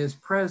 is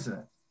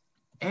president.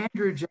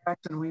 Andrew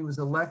Jackson, when he was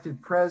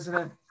elected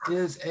president,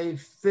 is a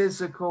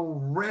physical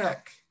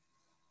wreck.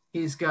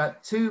 He's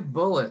got 2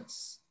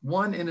 bullets,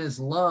 one in his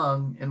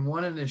lung and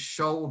one in his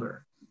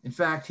shoulder. In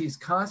fact, he's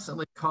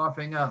constantly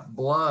coughing up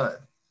blood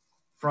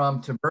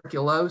from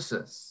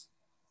tuberculosis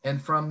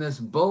and from this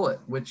bullet,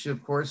 which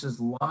of course is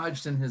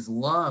lodged in his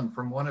lung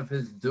from one of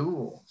his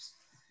duels.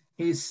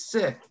 He's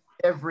sick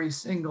every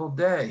single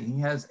day. He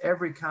has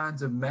every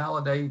kinds of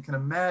malady you can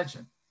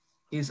imagine.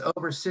 He's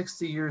over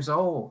 60 years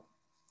old.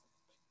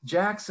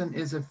 Jackson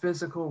is a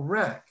physical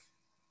wreck.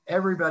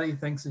 Everybody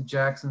thinks that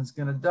Jackson's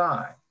going to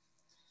die.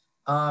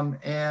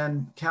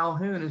 And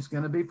Calhoun is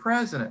going to be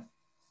president.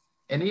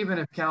 And even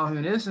if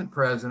Calhoun isn't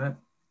president,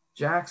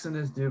 Jackson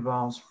is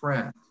Duval's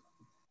friend.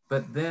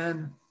 But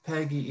then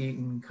Peggy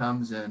Eaton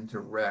comes in to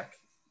wreck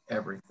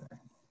everything.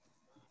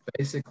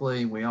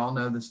 Basically, we all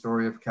know the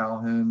story of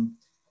Calhoun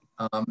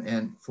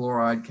and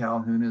Fluoride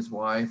Calhoun, his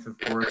wife, of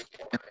course,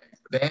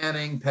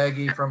 banning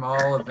Peggy from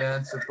all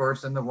events, of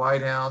course, in the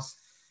White House.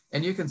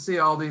 And you can see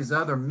all these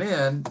other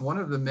men. One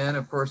of the men,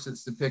 of course,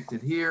 that's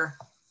depicted here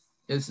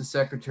is the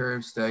Secretary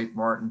of State,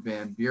 Martin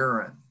Van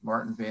Buren.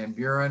 Martin Van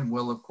Buren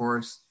will, of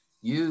course,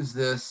 use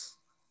this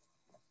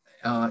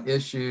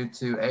issue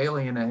to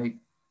alienate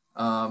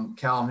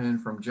Calhoun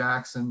from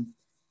Jackson.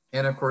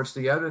 And of course,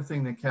 the other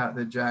thing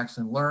that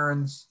Jackson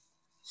learns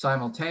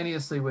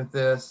simultaneously with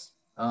this,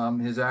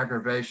 his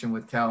aggravation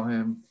with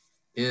Calhoun,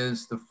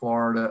 is the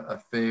Florida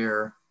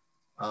Affair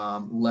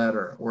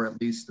letter, or at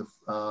least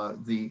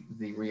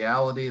the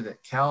reality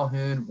that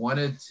Calhoun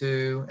wanted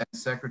to,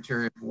 as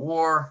Secretary of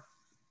War,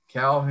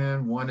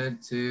 Calhoun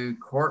wanted to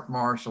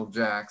court-martial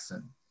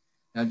Jackson.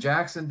 Now,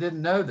 Jackson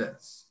didn't know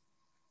this.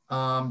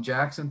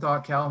 Jackson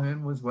thought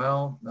Calhoun was,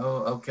 well,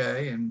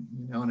 okay, and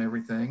and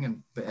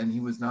everything, and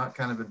he was not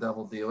kind of a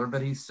double dealer.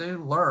 But he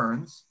soon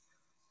learns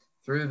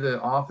through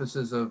the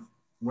offices of,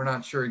 we're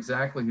not sure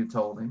exactly who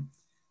told him,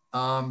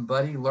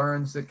 but he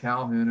learns that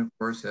Calhoun, of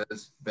course,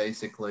 is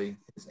basically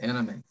his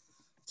enemy.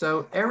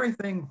 So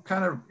everything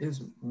kind of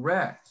is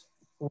wrecked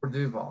for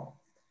Duval,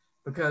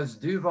 because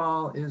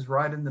Duval is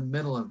right in the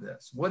middle of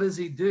this. What does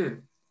he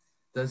do?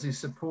 Does he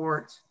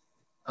support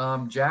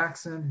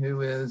Jackson,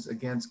 who is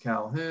against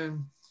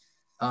Calhoun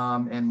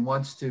and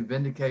wants to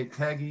vindicate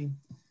Peggy,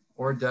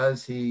 or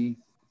does he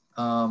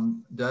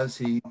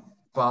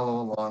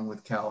follow along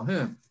with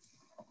Calhoun?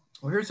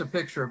 Well, here's a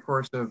picture, of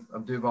course,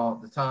 of Duval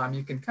at the time.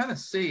 You can kind of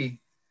see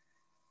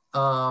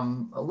a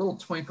little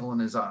twinkle in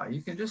his eye.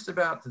 You can just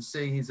about to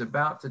see he's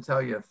about to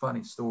tell you a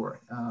funny story.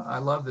 I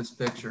love this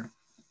picture.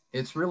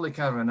 It's really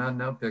kind of an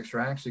unknown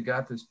picture. I actually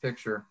got this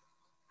picture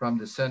from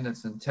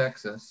descendants in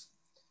Texas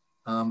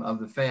of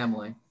the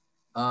family.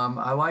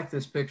 I like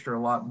this picture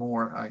a lot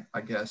more,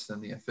 I guess,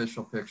 than the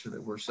official picture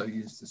that we're so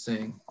used to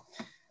seeing.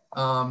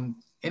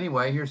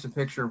 Anyway, here's a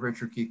picture of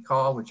Richard Keith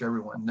Call, which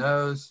everyone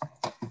knows.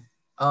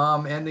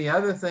 And the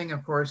other thing,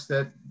 of course,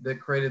 that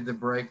created the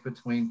break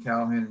between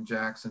Calhoun and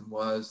Jackson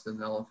was the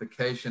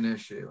nullification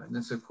issue. And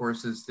this, of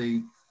course, is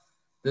the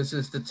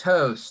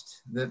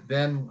toast that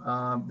Ben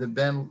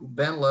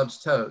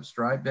loves toast,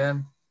 right,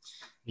 Ben?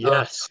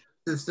 Yes.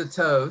 This is the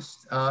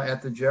toast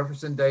at the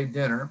Jefferson Day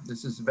dinner.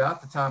 This is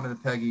about the time of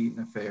the Peggy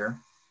Eaton affair.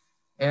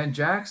 And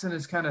Jackson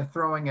is kind of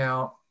throwing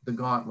out the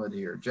gauntlet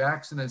here.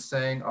 Jackson is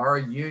saying, our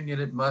union,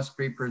 it must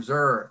be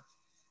preserved.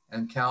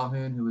 And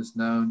Calhoun, who is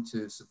known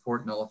to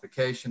support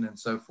nullification and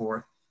so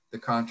forth, the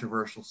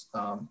controversial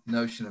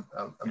notion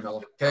of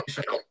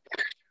nullification.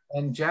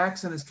 And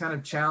Jackson is kind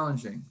of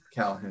challenging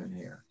Calhoun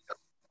here.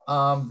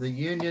 The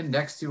union,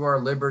 next to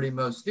our liberty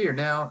most dear.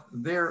 Now,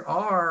 there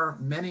are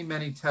many,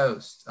 many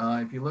toasts.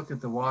 If you look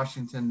at the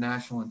Washington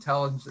National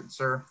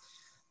Intelligencer,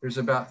 there's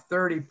about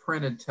 30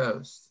 printed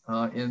toasts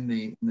in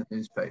the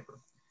newspaper.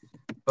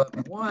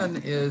 But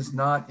one is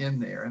not in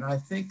there. And I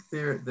think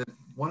that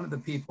one of the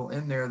people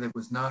in there that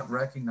was not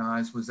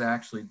recognized was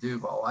actually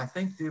Duval. I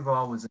think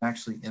Duval was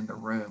actually in the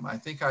room. I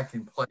think I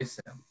can place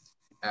him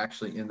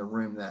actually in the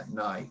room that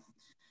night.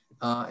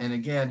 And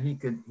again,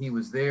 he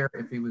was there.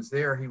 If he was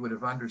there, he would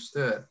have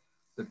understood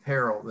the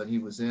peril that he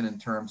was in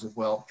terms of,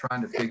 well,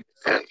 trying to figure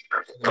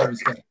out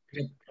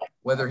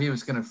whether he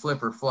was going to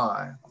flip or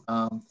fly.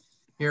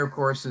 Here, of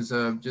course, is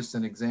just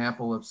an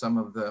example of some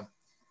of the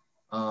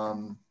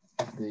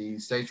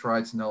states'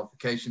 rights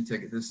nullification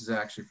ticket. This is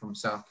actually from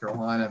South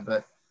Carolina,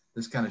 but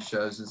this kind of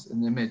shows us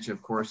an image,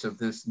 of course, of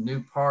this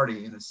new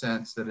party in a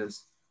sense that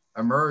is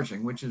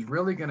emerging, which is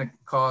really going to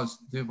cause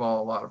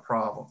Duval a lot of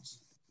problems.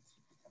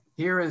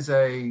 Here is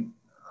a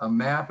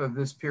map of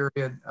this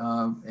period,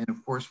 and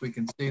of course we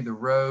can see the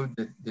road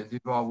that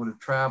Duval would have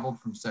traveled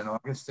from St.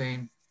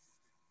 Augustine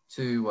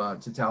to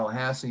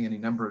Tallahassee any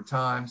number of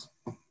times.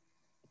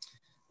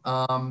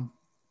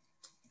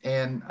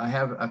 And I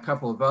have a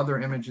couple of other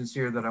images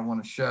here that I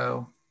want to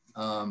show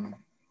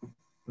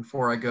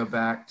before I go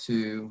back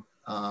to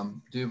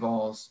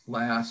Duval's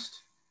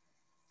last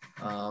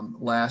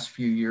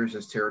few years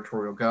as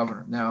territorial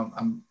governor. Now,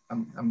 I'm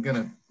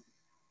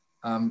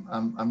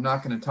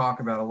not going to talk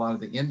about a lot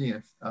of the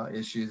Indian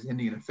issues,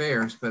 Indian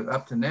affairs, but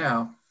up to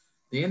now,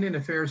 the Indian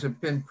affairs have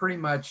been pretty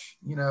much,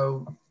 you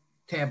know,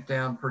 tamped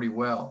down pretty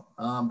well.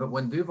 But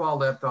when Duval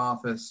left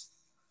office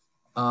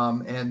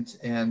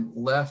and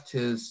left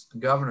his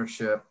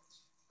governorship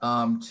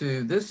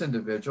to this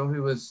individual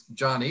who was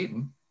John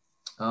Eaton,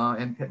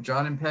 and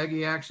John and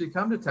Peggy actually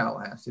come to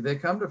Tallahassee. They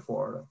come to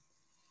Florida.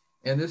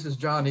 And this is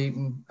John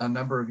Eaton a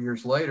number of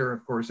years later,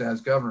 of course,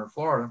 as governor of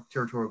Florida,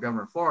 territorial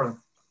governor of Florida.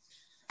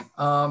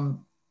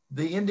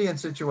 The Indian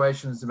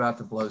situation is about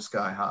to blow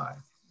sky high.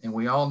 And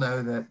we all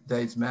know that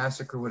Dade's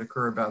massacre would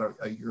occur about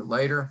a year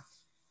later.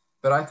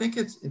 But I think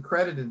it's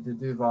credited to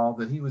Duval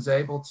that he was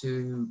able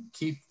to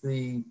keep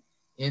the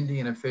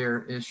Indian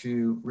affair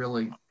issue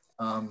really,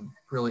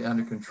 really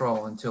under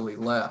control until he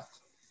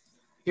left.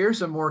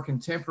 Here's a more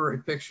contemporary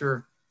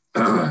picture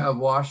of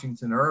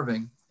Washington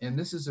Irving. And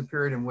this is a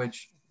period in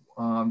which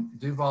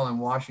Duval and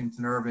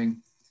Washington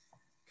Irving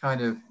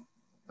kind of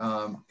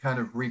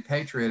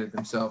repatriated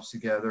themselves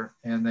together,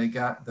 and I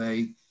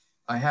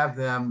have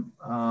them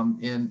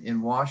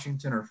in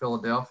Washington or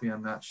Philadelphia,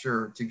 I'm not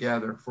sure,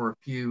 together for a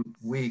few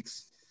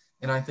weeks.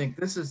 And I think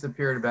this is the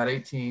period about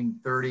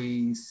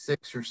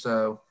 1836 or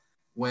so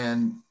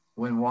when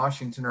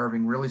Washington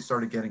Irving really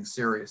started getting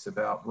serious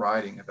about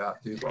writing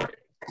about Duval.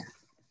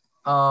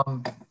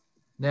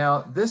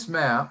 Now this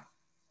map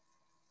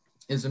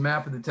is a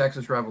map of the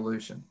Texas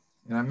Revolution.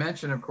 And I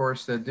mentioned, of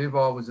course, that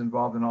Duval was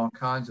involved in all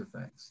kinds of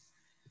things.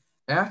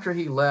 After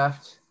he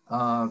left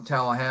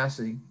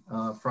Tallahassee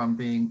from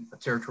being a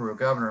territorial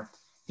governor,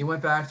 he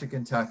went back to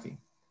Kentucky.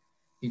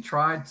 He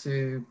tried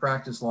to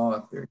practice law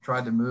up there,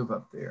 tried to move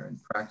up there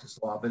and practice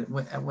law. But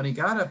when he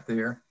got up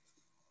there,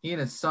 he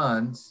and his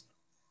sons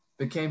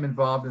became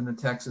involved in the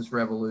Texas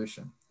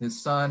Revolution. His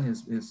son,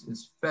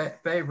 his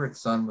favorite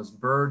son was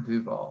Burr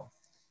Duval.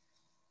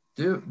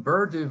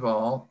 Burr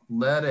Duval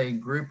led a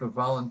group of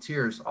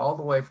volunteers all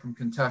the way from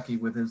Kentucky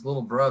with his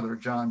little brother,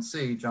 John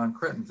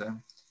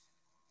Crittenden,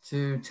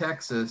 to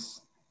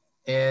Texas.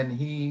 And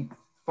he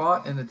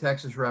fought in the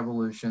Texas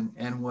Revolution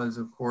and was,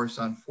 of course,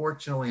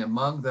 unfortunately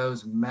among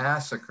those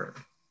massacred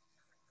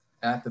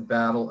at the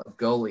Battle of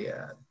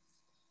Goliad.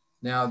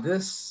 Now,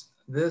 this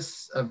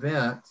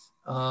event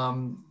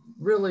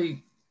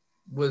really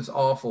was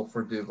awful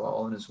for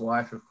Duval and his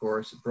wife, of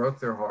course. It broke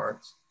their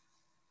hearts.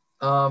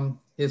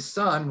 His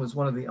son,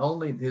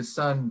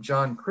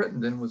 John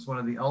Crittenden, was one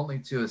of the only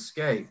to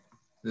escape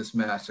this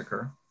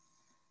massacre.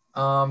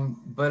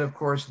 But of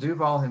course,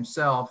 Duval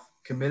himself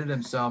committed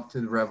himself to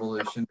the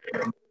revolution,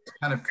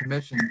 kind of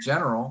commissioned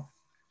general,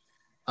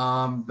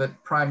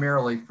 but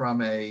primarily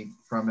from a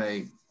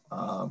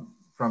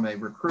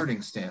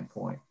recruiting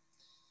standpoint.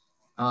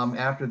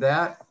 After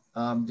that,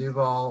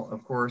 Duval,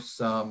 of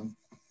course,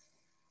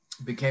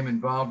 became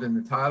involved in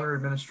the Tyler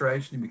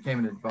administration. He became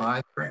an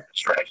advisor.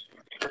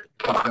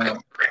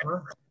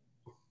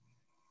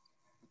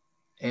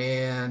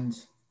 And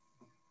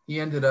he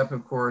ended up,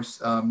 of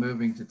course,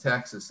 moving to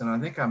Texas. And I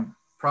think I'm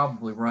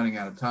probably running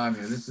out of time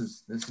here. This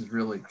is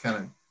really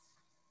kind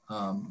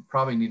of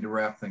probably need to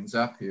wrap things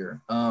up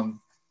here.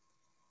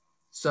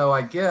 So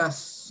I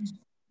guess,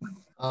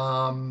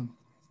 well,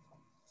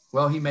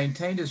 he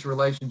maintained his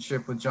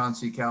relationship with John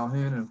C.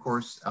 Calhoun, and of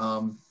course,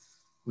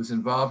 was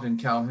involved in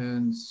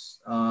Calhoun's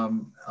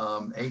Compromise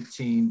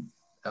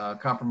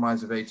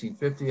of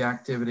 1850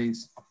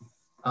 activities,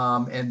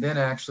 and then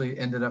actually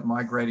ended up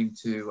migrating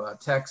to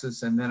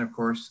Texas, and then of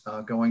course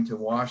going to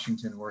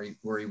Washington,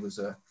 where he was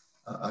a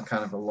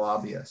kind of a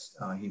lobbyist.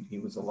 He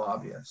was a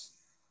lobbyist.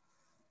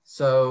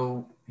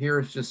 So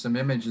here's just some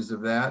images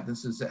of that.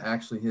 This is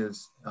actually him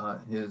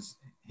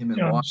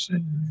in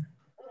Washington,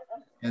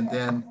 and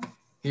then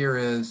here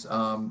is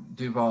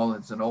Duval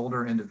as an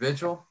older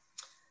individual,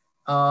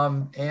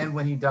 and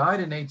when he died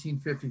in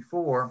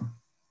 1854.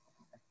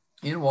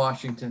 In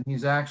Washington,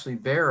 he's actually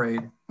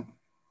buried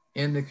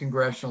in the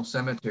Congressional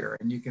Cemetery,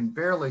 and you can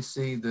barely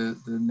see the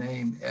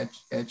name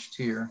etched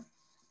here.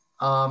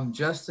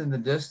 Just in the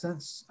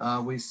distance,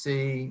 we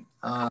see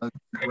the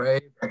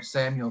grave of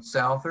Samuel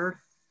Southard,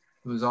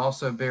 who is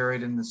also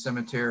buried in the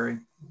cemetery,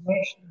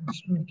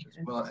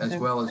 as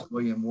well as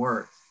William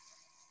Wirt.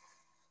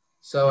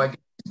 So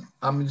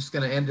I'm just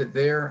going to end it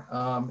there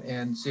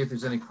and see if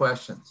there's any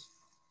questions.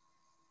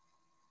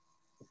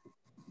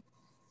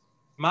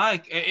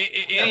 Mike,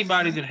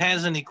 anybody that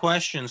has any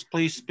questions,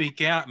 please speak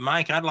out.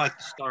 Mike, I'd like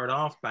to start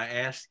off by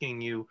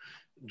asking you,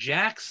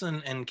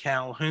 Jackson and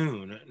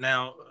Calhoun.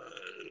 Now,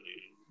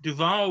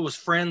 Duval was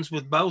friends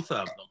with both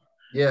of them.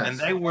 Yes. And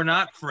they were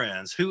not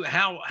friends.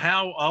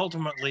 How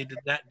ultimately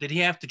did he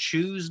have to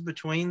choose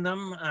between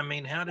them? I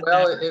mean, how did that?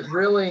 Well,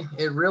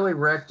 it really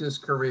wrecked his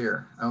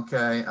career.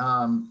 Okay.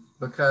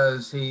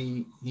 Because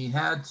he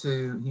had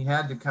to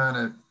kind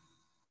of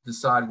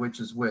decide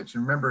which is which.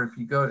 And remember, if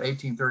you go to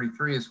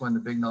 1833 is when the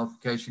big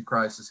nullification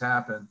crisis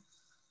happened.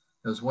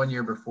 It was 1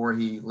 year before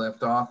he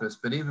left office.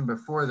 But even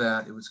before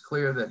that, it was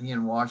clear that he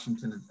and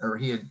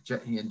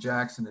he and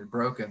Jackson had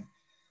broken.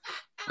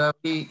 So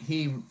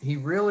he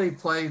really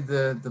played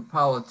the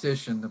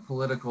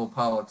political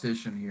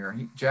politician here.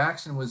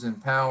 Jackson was in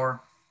power.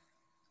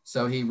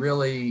 So he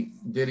really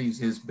did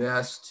his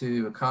best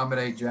to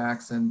accommodate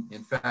Jackson.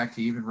 In fact,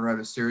 he even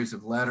wrote a series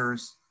of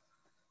letters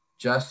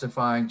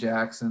justifying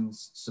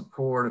Jackson's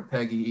support of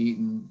Peggy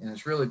Eaton, and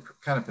it's really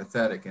kind of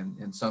pathetic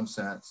in some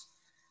sense.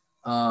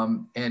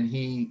 And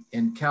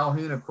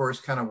Calhoun, of course,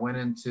 kind of went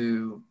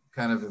into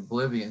kind of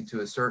oblivion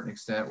to a certain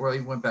extent. Well,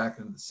 he went back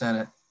into the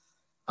Senate,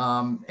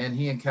 and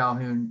he and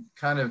Calhoun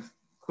kind of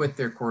quit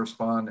their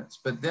correspondence.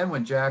 But then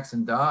when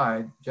Jackson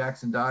died,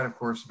 of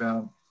course,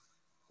 about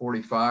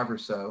 45 or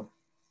so.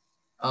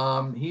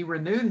 He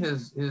renewed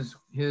his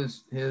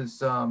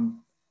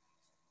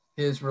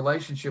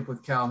relationship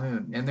with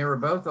Calhoun, and they were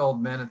both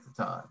old men at the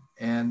time.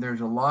 And there's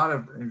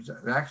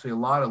actually a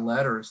lot of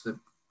letters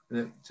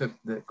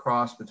that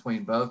crossed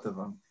between both of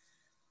them.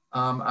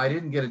 I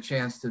didn't get a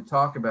chance to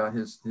talk about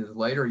his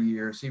later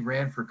years. He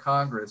ran for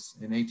Congress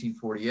in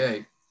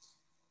 1848.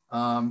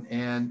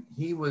 And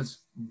he was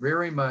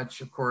very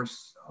much, of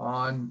course,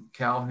 on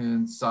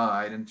Calhoun's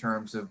side in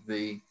terms of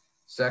the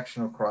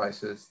sectional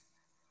crisis.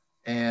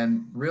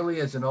 And really,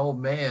 as an old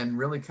man,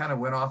 really kind of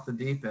went off the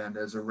deep end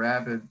as a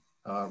rabid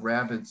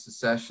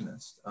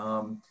secessionist.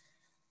 I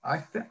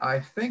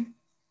think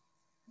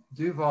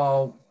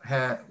Duval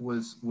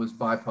was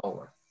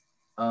bipolar.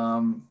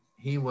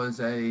 He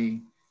was a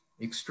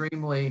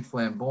extremely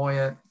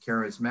flamboyant,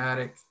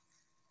 charismatic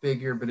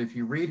figure, but if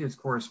you read his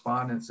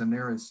correspondence, and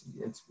it's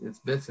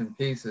bits and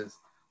pieces,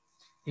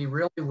 he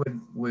really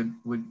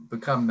would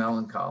become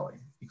melancholy,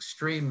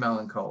 extreme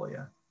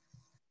melancholia.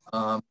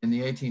 In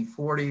the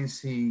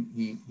 1840s, he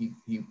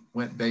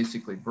went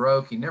basically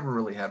broke. He never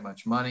really had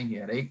much money. He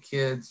had 8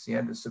 kids he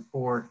had to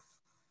support.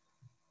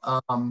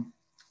 And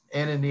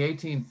in the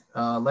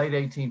late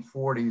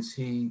 1840s,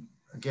 he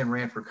again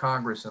ran for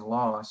Congress and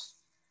lost.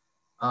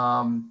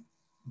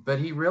 But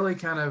he really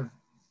kind of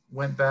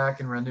went back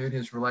and renewed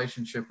his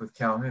relationship with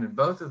Calhoun, and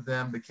both of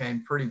them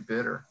became pretty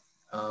bitter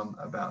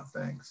about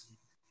things.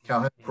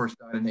 Calhoun, of course,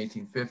 died in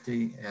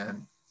 1850,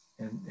 and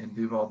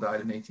Duval died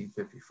in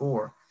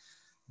 1854.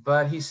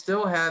 But he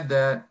still had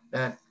that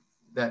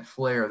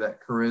flair,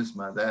 that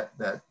charisma,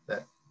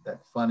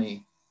 that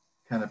funny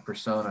kind of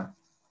persona.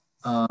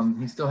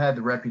 He still had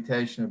the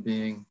reputation of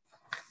being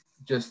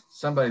just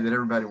somebody that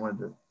everybody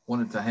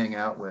wanted to hang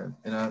out with.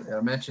 And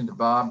I mentioned to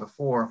Bob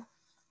before,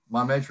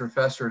 my major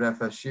professor at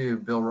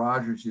FSU, Bill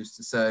Rogers, used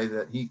to say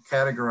that he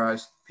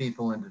categorized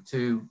people into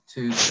two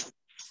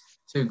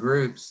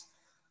groups.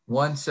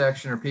 One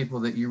section are people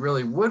that you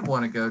really would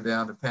want to go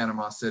down to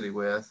Panama City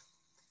with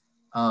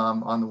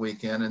on the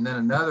weekend, and then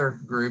another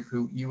group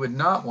who you would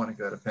not want to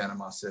go to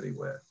Panama City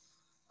with.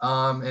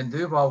 And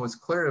Duval was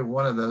clearly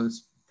one of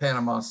those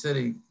Panama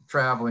City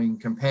traveling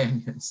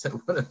companions that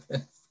would have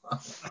been fun.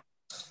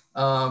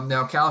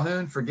 Now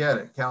Calhoun, forget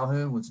it.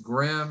 Calhoun was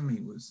grim. He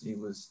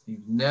was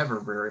never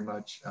very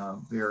much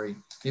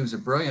he was a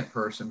brilliant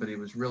person, but he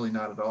was really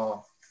not at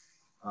all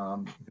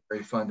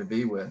very fun to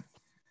be with.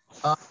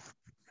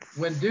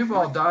 When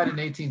Duval died in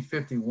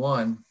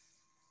 1851,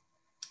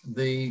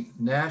 the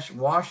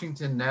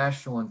Washington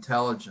National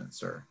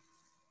Intelligencer,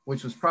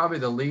 which was probably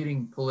the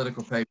leading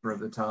political paper of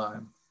the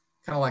time,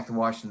 kind of like the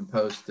Washington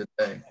Post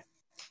today,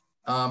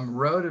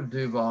 wrote of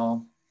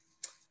Duval,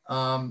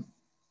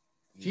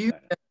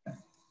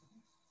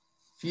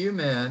 few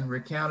men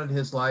recounted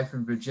his life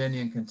in Virginia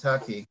and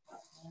Kentucky.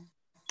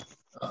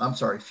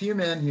 Few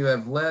men who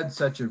have led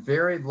such a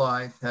varied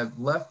life have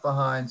left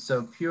behind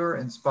so pure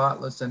and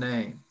spotless an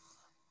aim.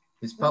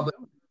 His public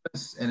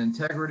service and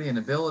integrity and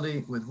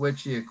ability with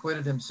which he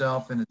acquitted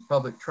himself in his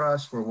public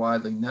trust were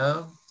widely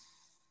known.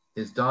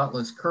 His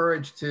dauntless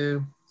courage,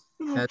 too,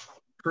 has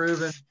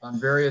proven on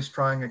various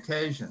trying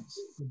occasions.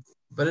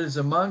 But it is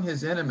among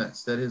his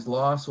intimates that his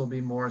loss will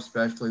be more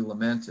especially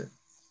lamented.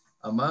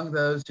 Among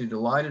those who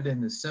delighted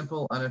in his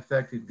simple,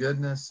 unaffected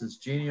goodness, his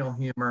genial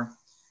humor,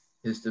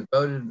 his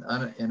devoted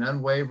and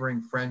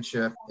unwavering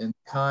friendship, and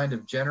the kind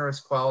of generous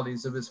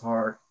qualities of his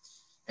heart,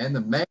 and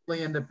the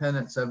manly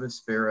independence of his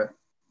spirit,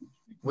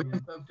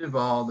 William Pope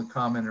Duval, the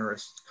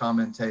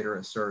commentator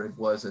asserted,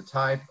 was a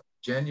type of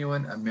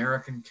genuine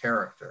American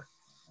character.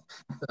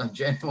 A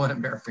genuine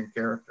American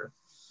character.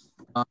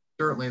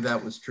 Certainly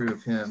that was true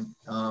of him.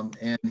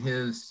 And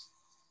his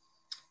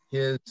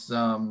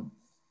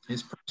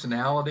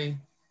personality,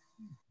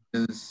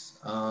 his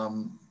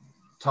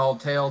tall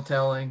tale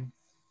telling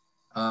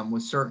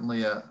was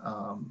certainly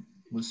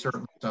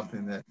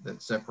something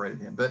that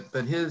separated him.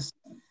 But his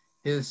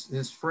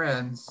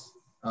friends,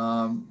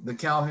 the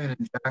Calhoun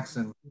and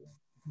Jackson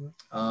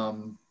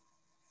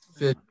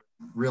fit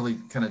really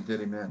kind of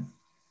did him in.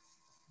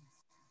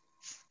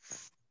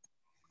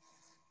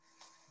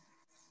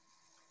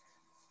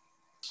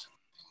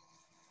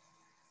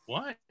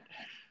 What?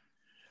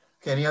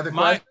 Okay, any other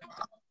questions?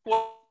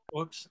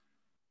 Whoops.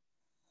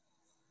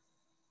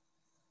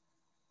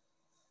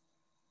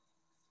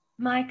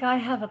 Mike, I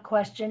have a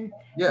question.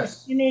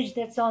 Yes. This image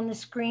that's on the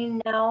screen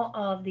now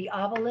of the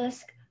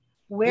obelisk,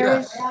 where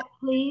is that,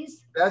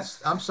 please?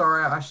 I'm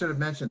sorry, I should have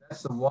mentioned,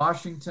 that's the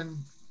Washington,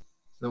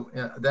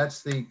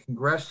 that's the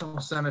Congressional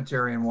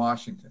Cemetery in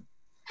Washington.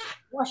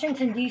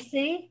 Washington,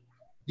 D.C.?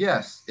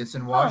 Yes, it's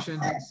in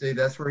Washington, D.C.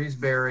 That's where he's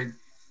buried.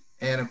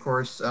 And of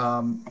course,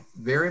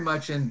 very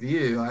much in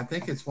view, I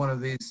think it's one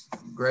of these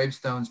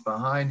gravestones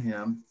behind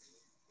him,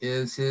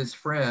 is his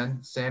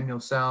friend, Samuel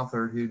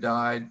Southard, who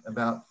died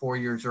about 4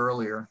 years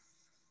earlier.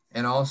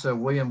 And also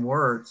William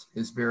Wirt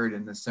is buried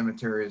in the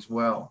cemetery as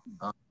well.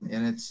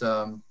 And it's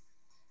an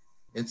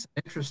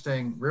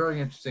interesting, really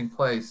interesting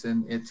place.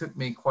 And it took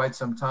me quite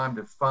some time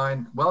to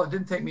find, well, it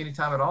didn't take me any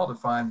time at all to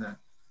find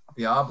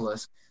the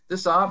obelisk.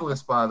 This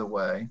obelisk, by the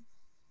way,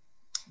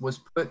 was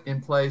put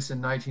in place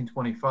in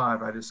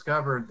 1925. I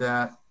discovered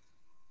that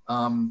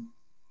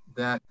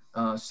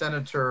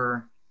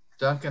Senator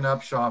Duncan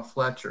Upshaw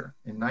Fletcher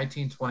in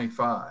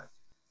 1925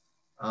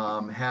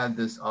 had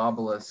this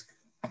obelisk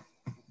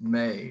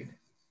made.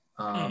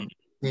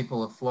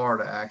 People of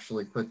Florida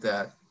actually put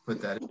that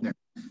in there.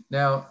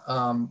 Now,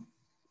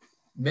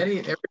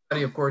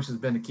 everybody, of course, has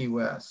been to Key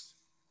West,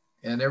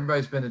 and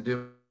everybody's been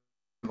to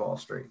Duval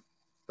Street.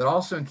 But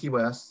also in Key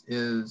West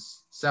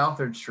is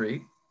Southard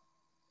Street,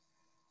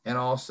 and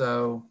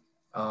also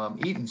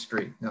Eaton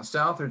Street. Now,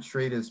 Southard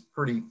Street is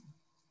pretty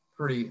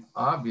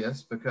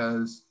obvious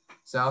because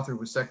Southard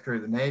was Secretary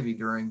of the Navy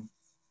during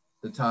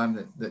the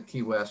time that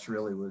Key West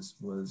really was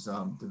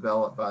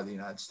developed by the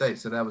United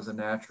States. So that was a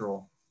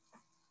natural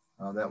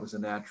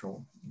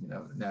natural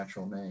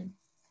name.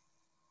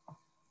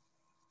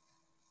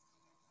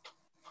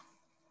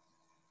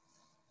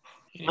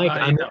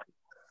 Mike,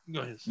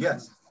 go ahead.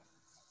 Yes.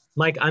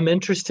 Mike, I'm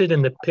interested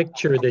in the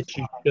picture that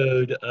you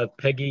showed of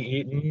Peggy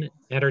Eaton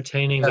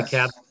entertaining the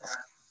cabinet.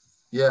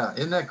 Yeah,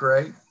 isn't that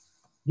great?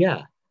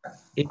 Yeah,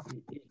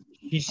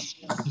 she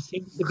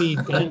seems to be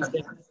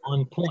dancing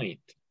on point.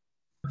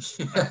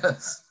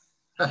 Yes.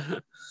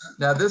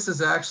 Now, this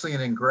is actually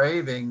an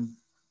engraving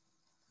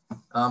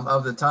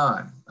of the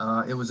time.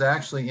 It was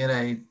actually in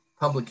a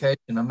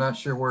publication. I'm not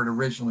sure where it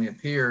originally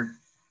appeared,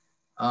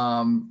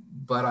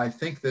 but I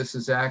think this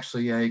is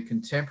actually a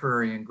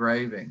contemporary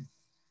engraving.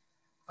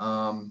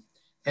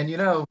 And you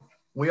know,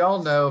 we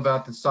all know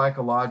about the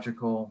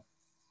psychological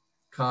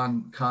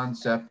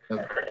concept of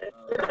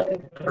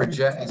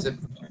is it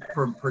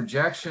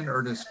projection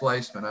or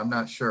displacement? I'm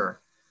not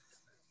sure.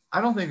 I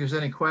don't think there's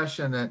any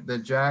question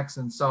that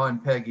Jackson saw in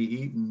Peggy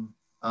Eaton,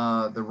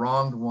 the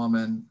wronged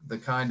woman, the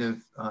kind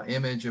of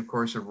image, of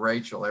course, of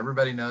Rachel.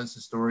 Everybody knows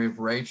the story of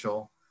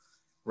Rachel.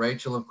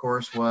 Rachel, of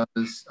course, was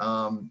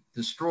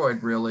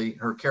destroyed, really.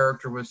 Her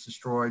character was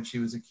destroyed. She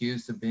was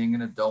accused of being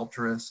an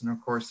adulteress. And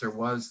of course, there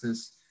was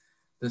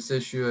this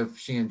issue of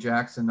she and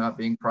Jackson not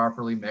being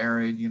properly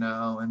married, you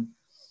know, and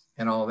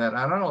all that.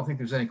 I don't think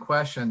there's any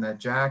question that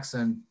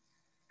Jackson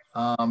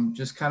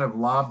just kind of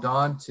lobbed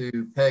on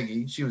to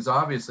Peggy. She was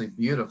obviously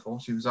beautiful.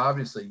 She was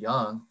obviously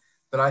young,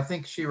 but I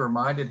think she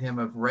reminded him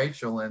of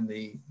Rachel and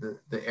the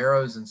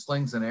arrows and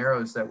slings and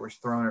arrows that were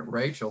thrown at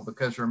Rachel.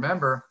 Because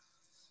remember,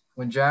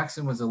 when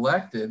Jackson was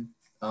elected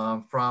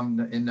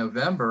in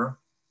November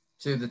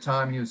to the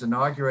time he was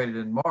inaugurated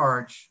in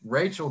March,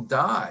 Rachel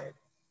died.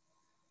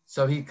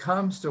 So he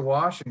comes to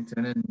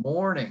Washington in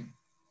mourning.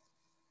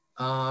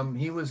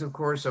 He was, of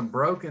course, a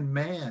broken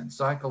man,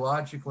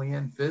 psychologically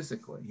and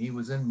physically. He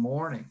was in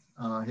mourning.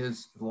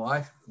 His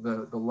life,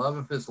 the love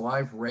of his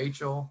life,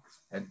 Rachel,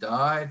 had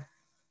died.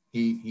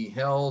 He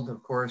held,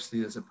 of course,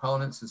 his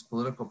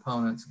political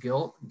opponents,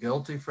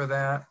 guilty for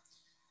that.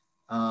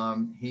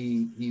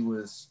 He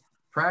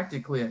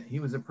practically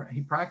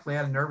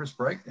had a nervous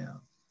breakdown.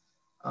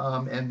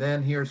 And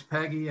then here's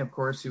Peggy, of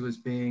course, who was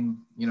being,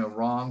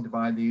 wronged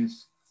by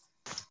these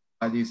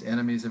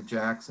enemies of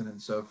Jackson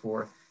and so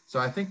forth. So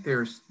I think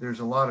there's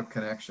a lot of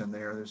connection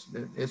there.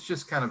 It's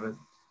just kind of a,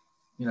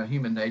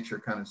 human nature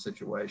kind of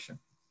situation.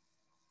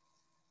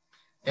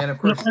 And of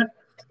course,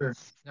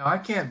 now I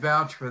can't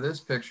vouch for this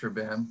picture,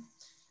 Ben.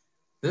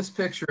 This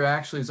picture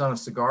actually is on a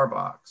cigar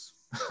box.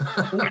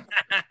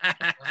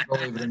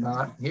 Believe it or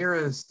not. Here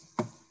is,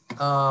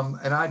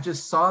 and I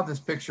just saw this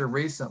picture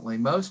recently.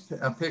 Most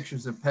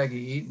pictures of Peggy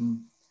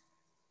Eaton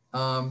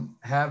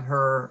have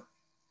her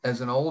as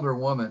an older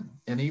woman.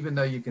 And even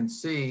though you can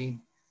see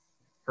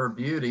her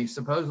beauty,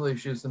 supposedly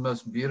she was the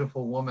most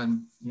beautiful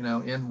woman,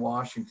 in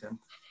Washington.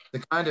 The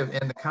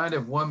kind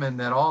of woman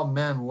that all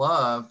men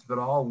loved, but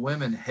all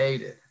women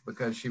hated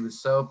because she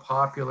was so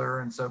popular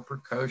and so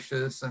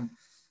precocious, and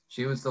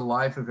she was the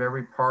life of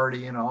every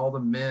party, and all the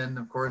men,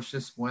 of course,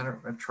 just went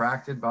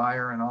attracted by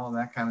her and all of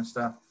that kind of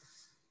stuff.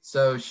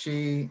 So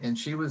she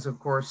was, of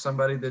course,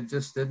 somebody that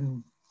just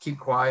didn't keep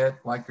quiet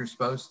like you're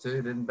supposed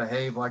to, didn't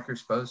behave like you're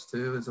supposed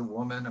to as a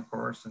woman, of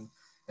course, and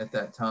at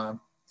that time.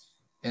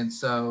 And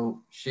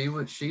so she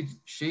destroyed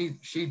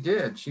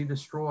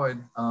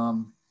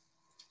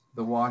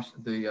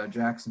the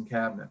Jackson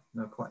cabinet,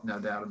 no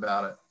doubt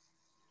about it.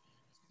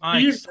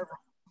 I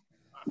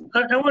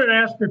wanted to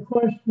ask a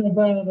question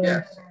about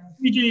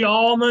P.G.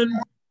 Allman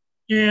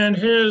and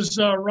his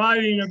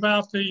writing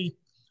about the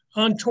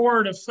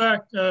untoward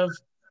effect of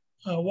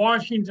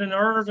Washington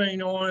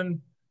Irving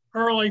on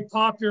early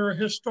popular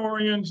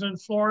historians in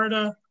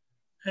Florida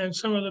and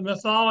some of the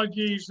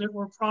mythologies that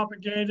were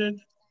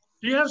propagated.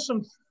 Do you have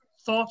some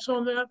thoughts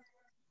on that?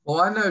 Well,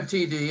 I know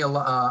TD.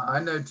 I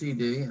know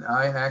TD, and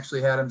I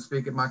actually had him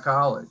speak at my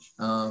college.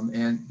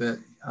 But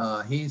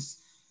he's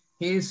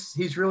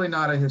really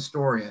not a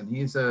historian.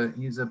 He's a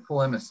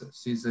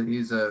polemicist. He's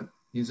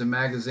a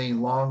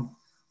magazine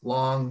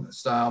long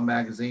style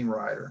magazine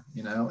writer.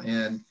 You know,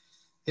 and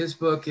his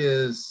book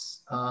is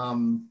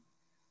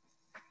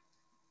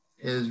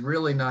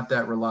really not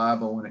that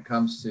reliable when it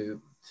comes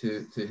to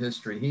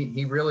history.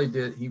 He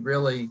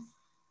really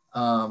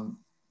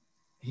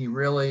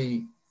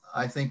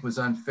I think was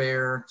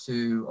unfair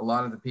to a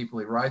lot of the people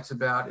he writes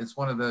about. It's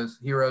one of those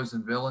heroes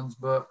and villains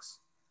books.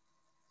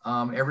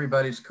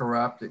 Everybody's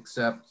corrupt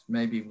except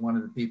maybe one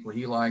of the people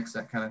he likes,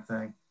 that kind of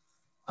thing.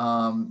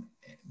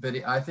 But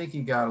I think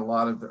he got a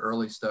lot of the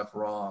early stuff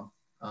wrong.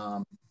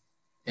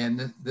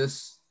 And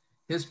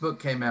his book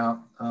came out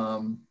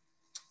a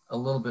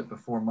little bit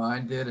before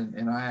mine did,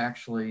 and I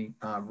actually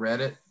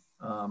read it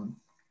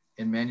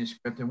in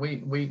manuscript, and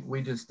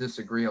we just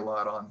disagree a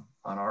lot on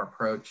our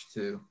approach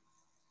to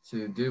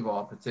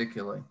Duval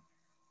particularly.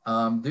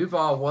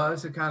 Duval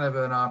was a kind of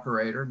an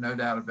operator, no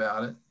doubt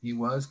about it. He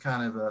was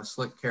kind of a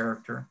slick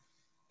character.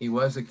 He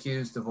was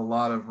accused of a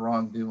lot of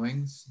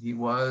wrongdoings. He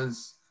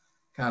was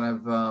kind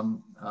of,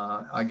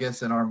 I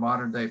guess in our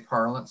modern day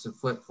parlance, a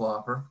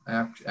flip-flopper.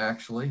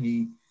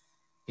 Actually,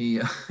 he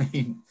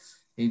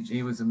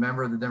was a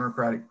member of the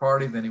Democratic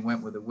Party. Then he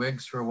went with the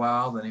Whigs for a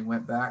while. Then he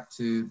went back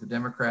to the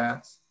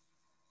Democrats.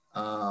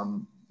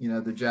 You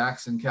know, the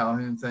Jackson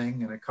Calhoun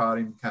thing, and it caught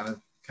him kind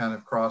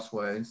of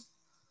crossways.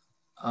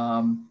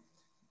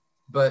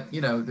 But you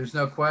know, there's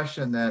no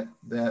question that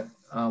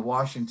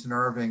Washington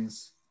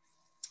Irving's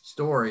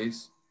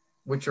stories,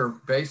 which are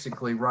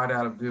basically right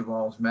out of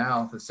Duval's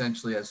mouth,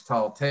 essentially as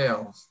tall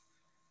tales.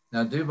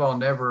 Now, Duval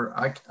never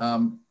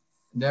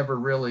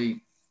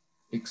really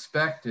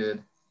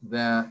expected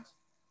that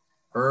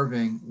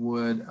Irving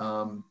would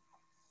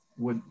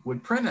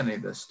print any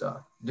of this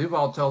stuff.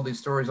 Duval told these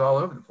stories all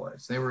over the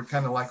place. They were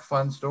kind of like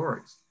fun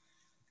stories.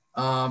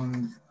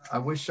 I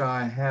wish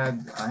I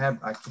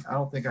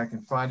don't think I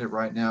can find it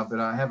right now, but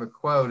I have a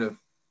quote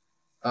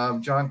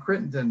of John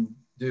Crittenden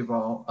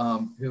Duval,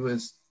 who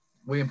is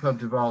William Pope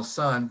Duval's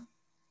son.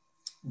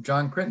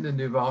 John Crittenden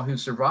Duval, who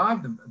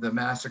survived the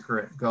massacre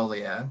at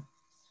Goliad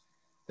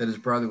that his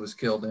brother was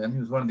killed in. He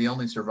was one of the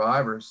only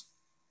survivors.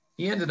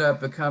 He ended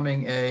up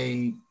becoming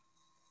a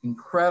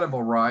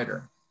incredible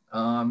writer.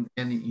 And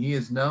he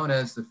is known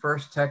as the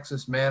first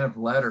Texas man of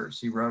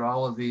letters. He wrote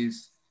all of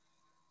these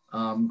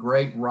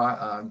great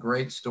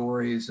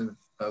stories of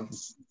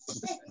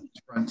the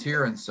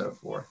frontier and so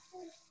forth.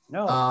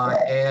 No.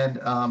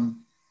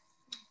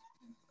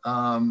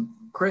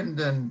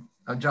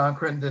 John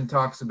Crittenden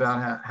talks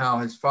about how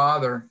his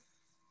father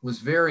was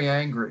very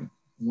angry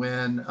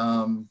when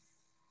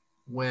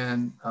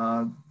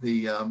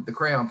the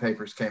Crayon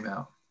Papers came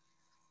out,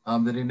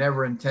 that he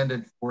never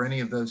intended for any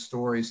of those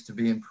stories to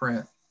be in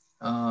print.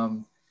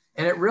 And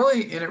it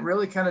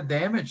really kind of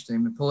damaged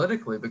him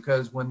politically,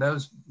 because when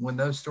those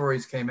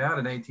stories came out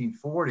in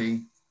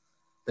 1840,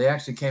 they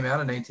actually came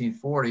out in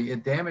 1840.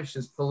 It damaged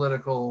his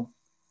political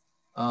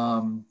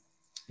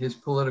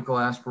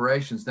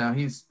aspirations. Now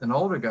he's an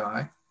older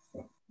guy,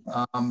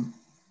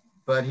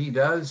 but he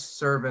does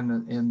serve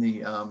in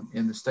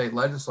the state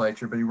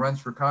legislature. But he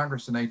runs for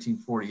Congress in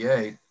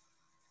 1848,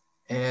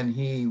 and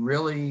he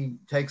really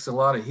takes a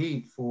lot of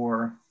heat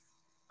for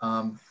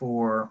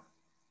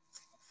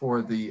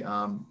the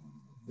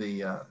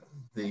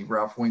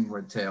Ralph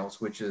Ringwood tales,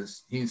 which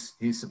is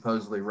he's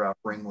supposedly Ralph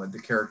Ringwood, the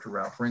character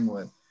Ralph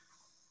Ringwood.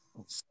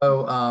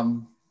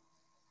 So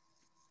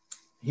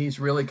he's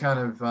really kind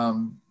of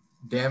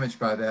damaged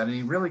by that, and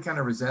he really kind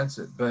of resents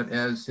it. But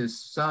as his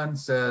son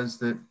says,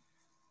 that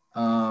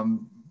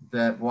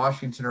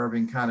Washington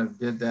Irving kind of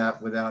did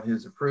that without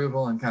his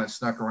approval and kind of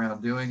snuck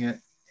around doing it,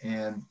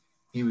 and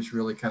he was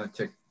really kind of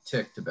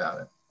ticked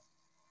about it.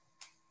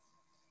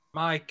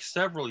 Mike,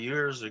 several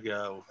years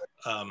ago,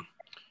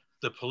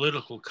 the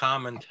political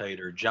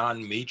commentator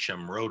John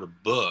Meacham wrote a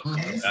book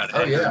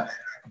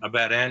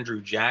about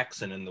Andrew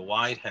Jackson in the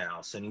White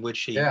House, in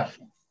which he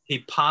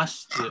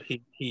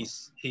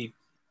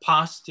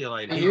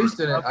postulated. I used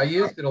it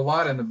a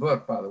lot in the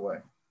book, by the way.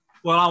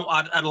 Well,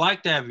 I'd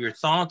like to have your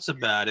thoughts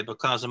about it,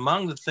 because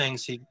among the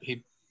things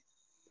he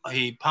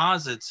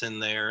posits in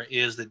there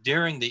is that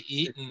during the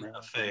Eaton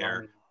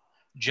affair,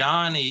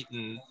 John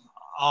Eaton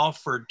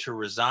offered to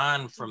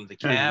resign from the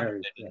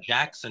cabinet, and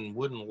Jackson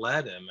wouldn't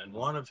let him. And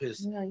one of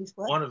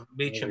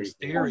Meacham's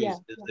theories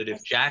is that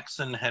if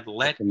Jackson had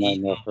let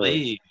Eaton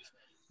leave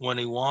when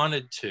he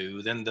wanted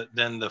to, then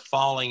the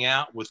falling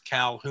out with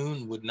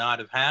Calhoun would not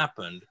have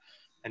happened,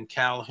 and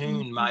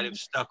Calhoun might have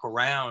stuck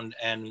around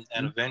and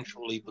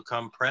eventually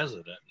become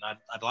president. And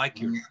I'd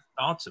like your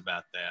thoughts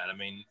about that. I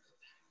mean,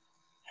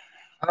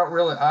 I don't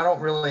really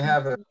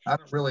have.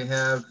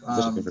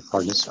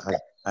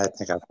 I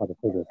think I've had a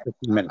 15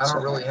 minutes. I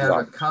don't really have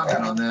a comment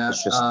on that.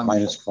 It's just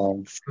minus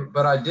phone.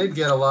 But I did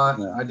get a lot.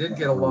 I did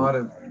get a lot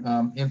of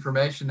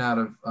information out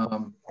of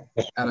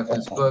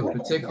his book,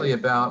 particularly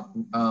about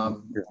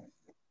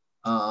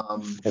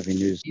heavy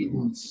news.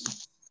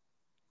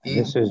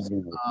 This is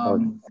being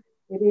recorded.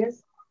 It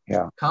is?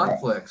 Yeah.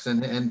 conflicts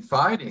and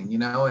fighting, you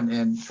know,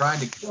 and trying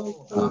to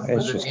kill,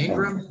 was it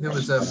Ingram, who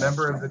was a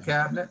member of the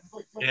cabinet?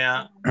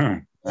 Yeah.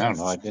 I don't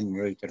know. I didn't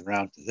really get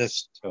around to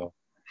this till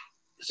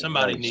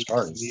Somebody already needs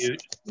started. to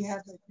mute.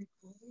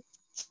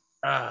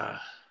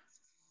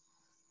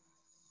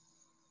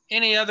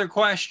 Any other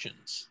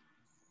questions?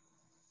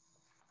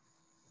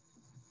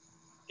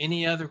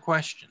 Any other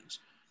questions?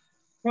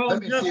 Well,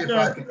 Let me see if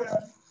I can.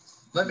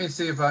 Let me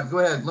see if I go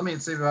ahead. Let me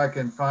see if I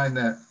can find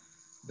that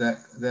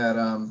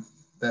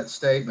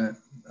statement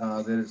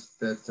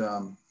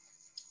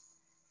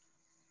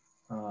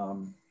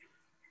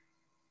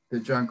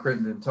that John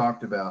Crittenden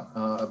talked about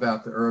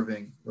the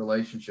Irving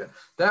relationship.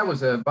 That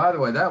was by the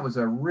way, that was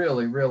a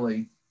really,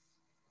 really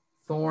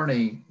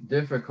thorny,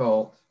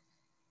 difficult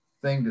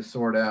thing to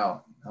sort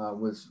out.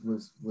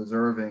 Was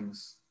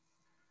Irving's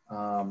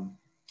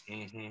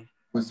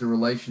was the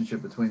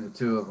relationship between the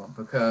two of them,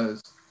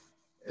 because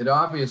it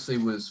obviously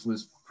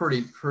was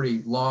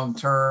pretty long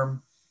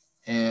term,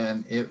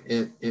 and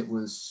it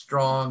was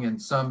strong in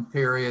some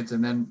periods,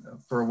 and then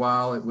for a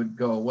while it would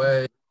go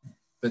away,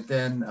 but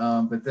then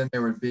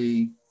there would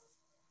be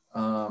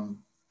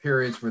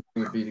periods where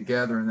they would be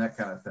together and that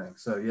kind of thing.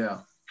 So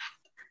yeah.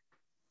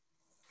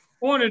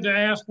 I wanted to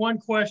ask one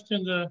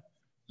question.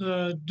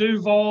 The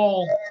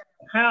Duval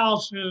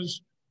house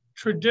is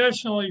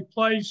traditionally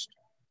placed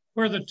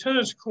where the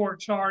tennis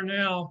courts are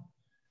now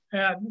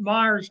at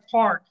Myers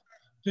Park.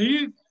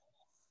 Do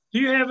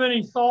you have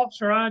any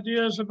thoughts or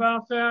ideas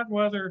about that?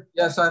 Whether?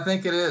 Yes, I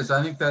think it is.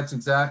 I think that's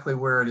exactly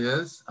where it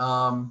is.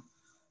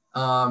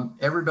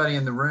 Everybody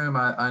in the room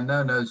I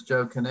know knows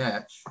Joe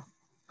Konech.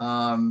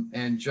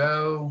 And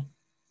Joe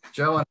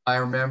and I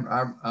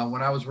remember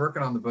when I was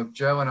working on the book,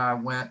 Joe and I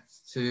went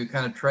to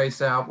kind of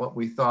trace out what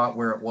we thought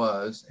where it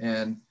was.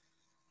 And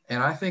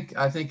I think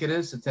it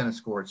is the tennis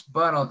courts,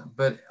 but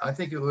I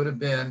think it would have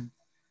been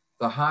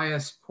the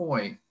highest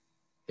point.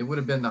 It would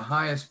have been the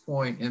highest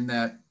point in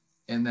that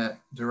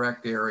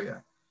direct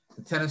area.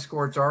 The tennis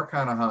courts are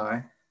kind of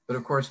high, but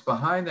of course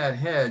behind that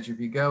hedge, if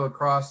you go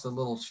across the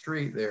little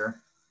street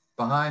there,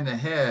 behind the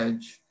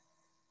hedge,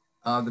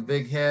 the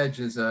big hedge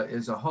is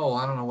a hole.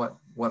 I don't know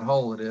what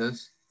hole it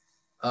is,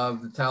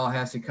 of the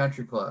Tallahassee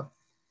Country Club.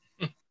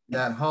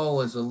 That hole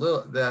is a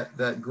little,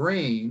 that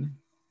green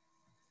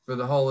for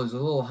the hole is a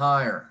little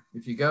higher.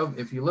 If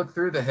you look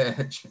through the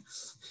hedge,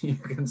 you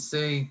can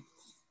see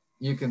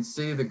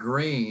the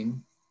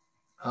green,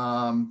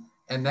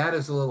 and that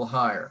is a little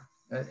higher.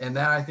 And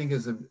that, I think,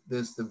 is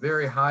the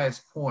very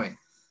highest point.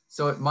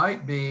 So it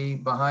might be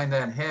behind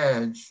that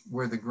hedge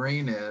where the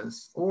green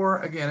is,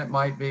 or again, it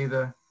might be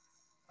the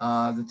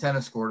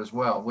tennis court as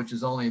well, which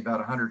is only about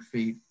 100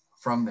 feet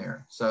from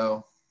there.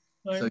 So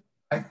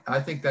I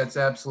think that's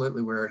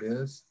absolutely where it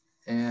is.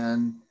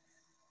 And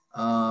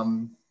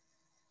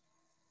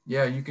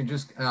yeah, you can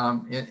just,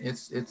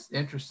 it's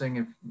interesting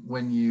if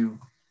when you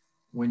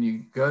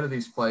go to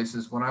these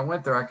places, when I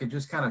went there, I could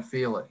just kind of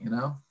feel it, you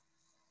know?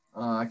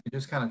 I could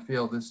just kind of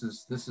feel this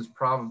is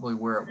probably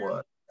where it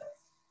was.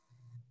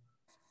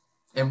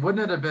 And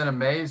wouldn't it have been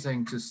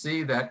amazing to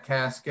see that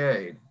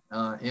cascade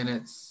in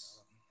its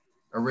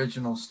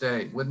original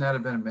state? Wouldn't that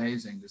have been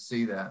amazing to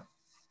see that?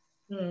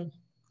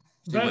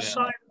 Best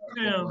site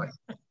in town.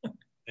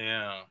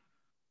 Yeah.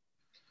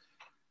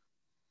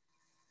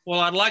 Well,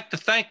 I'd like to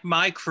thank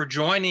Mike for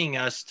joining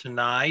us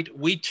tonight.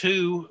 We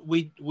too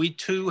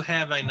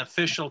have an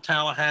official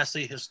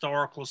Tallahassee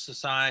Historical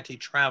Society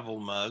travel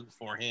mug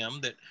for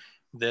him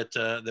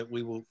that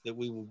we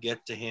will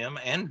get to him,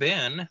 and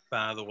Ben,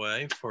 by the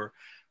way, for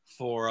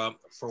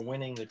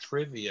winning the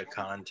trivia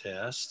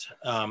contest.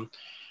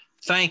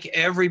 Thank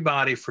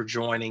everybody for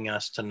joining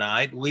us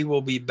tonight. We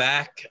will be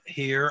back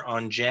here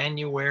on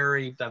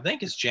January, I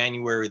think it's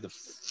January the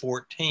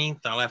 14th.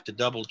 I'll have to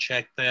double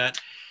check that.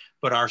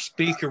 But our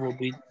speaker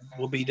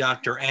will be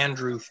Dr.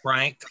 Andrew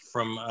Frank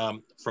from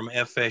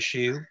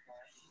FSU,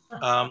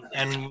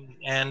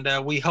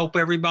 and we hope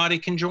everybody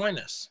can join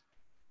us.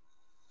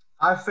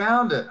 I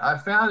found it,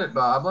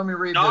 Bob. Let me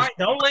read this. All right,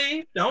 don't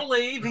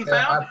leave. He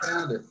found it. I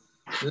found it.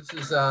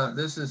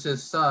 This is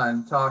his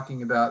son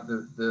talking about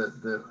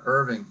the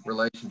Irving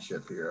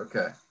relationship here.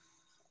 Okay,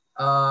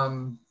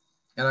 and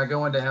I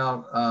go into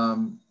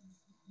how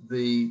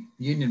the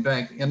Union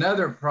Bank.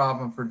 Another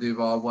problem for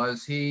Duval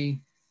was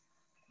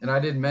and I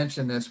didn't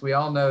mention this, we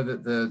all know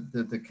that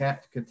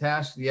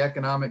the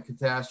economic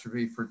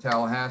catastrophe for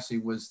Tallahassee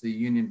was the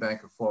Union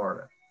Bank of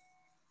Florida.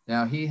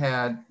 Now he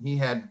had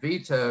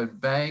vetoed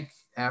bank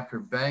after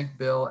bank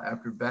bill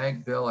after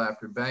bank bill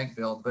after bank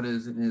bill, but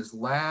in his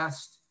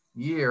last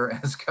year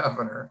as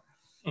governor,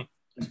 he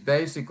was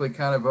basically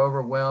kind of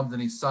overwhelmed,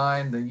 and he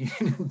signed the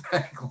Union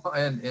Bank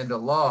into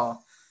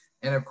law.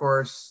 And of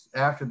course,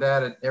 after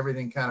that,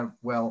 everything kind of,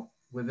 well,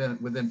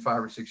 within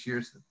 5 or 6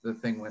 years, the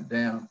thing went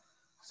down.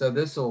 So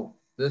this will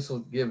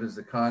give us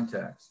the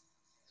context.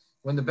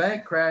 When the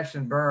bank crashed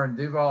and burned,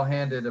 Duval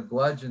handed a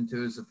bludgeon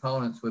to his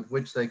opponents with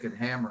which they could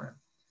hammer him.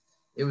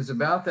 It was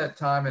about that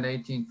time in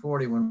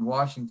 1840 when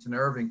Washington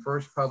Irving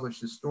first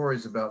published his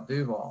stories about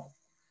Duval.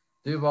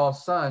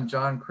 Duval's son,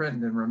 John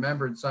Crittenden,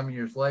 remembered some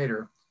years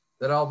later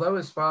that although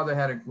his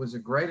father was a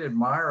great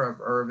admirer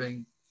of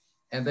Irving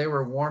and they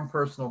were warm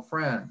personal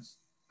friends,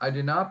 I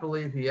do not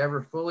believe he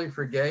ever fully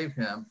forgave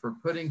him for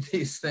putting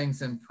these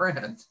things in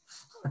print.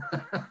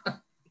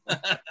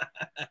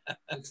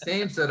 It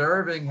seems that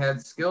Irving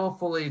had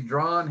skillfully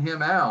drawn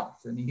him out,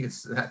 and he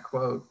used that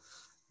quote,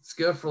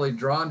 skillfully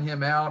drawn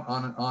him out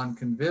on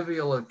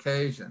convivial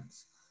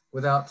occasions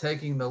without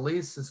the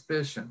least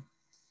suspicion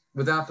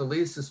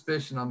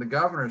on the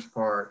governor's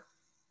part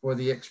for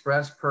the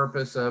express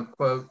purpose of,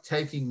 quote,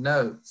 taking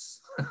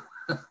notes.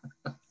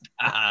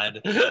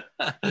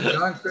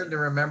 John Crittenden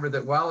remembered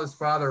that while his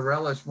father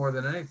relished more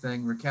than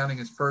anything recounting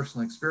his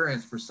personal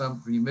experience for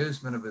the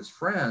amusement of his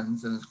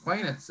friends and his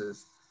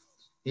acquaintances,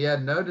 he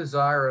had no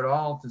desire at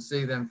all to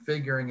see them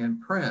figuring in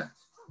print.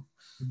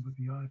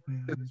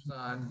 His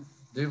son,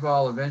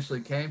 Duval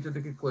eventually came to the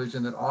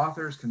conclusion that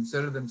authors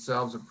consider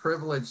themselves a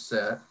privileged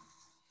set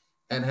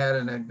and had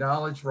an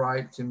acknowledged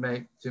right to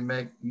make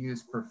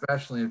use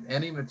professionally of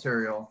any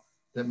material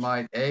that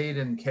might aid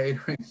in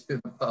catering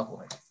to the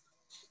public.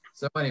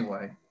 So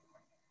anyway.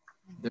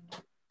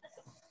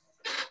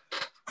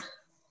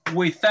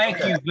 We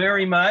thank you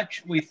very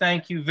much. We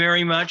thank you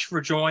very much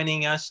for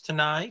joining us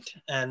tonight.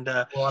 And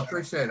well, I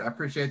appreciate it. I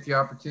appreciate the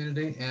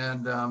opportunity.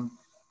 And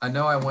I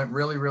know I went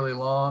really, really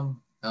long,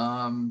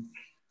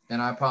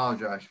 and I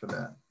apologize for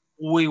that.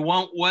 We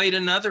won't wait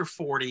another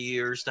 40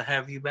 years to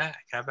have you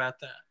back. How about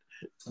that?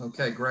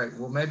 Okay, great.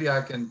 Well, maybe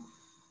I can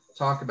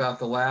talk about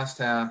the last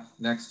half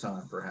next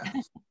time,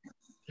 perhaps.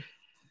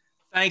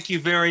 Thank you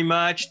very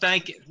much.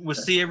 Thank you. We'll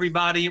see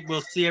everybody. We'll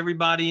see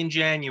everybody in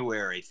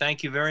January.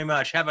 Thank you very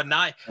much. Have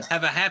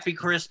a happy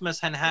Christmas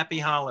and happy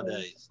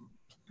holidays.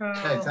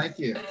 Okay, thank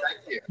you. Thank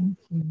you.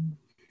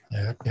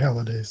 Happy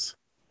holidays.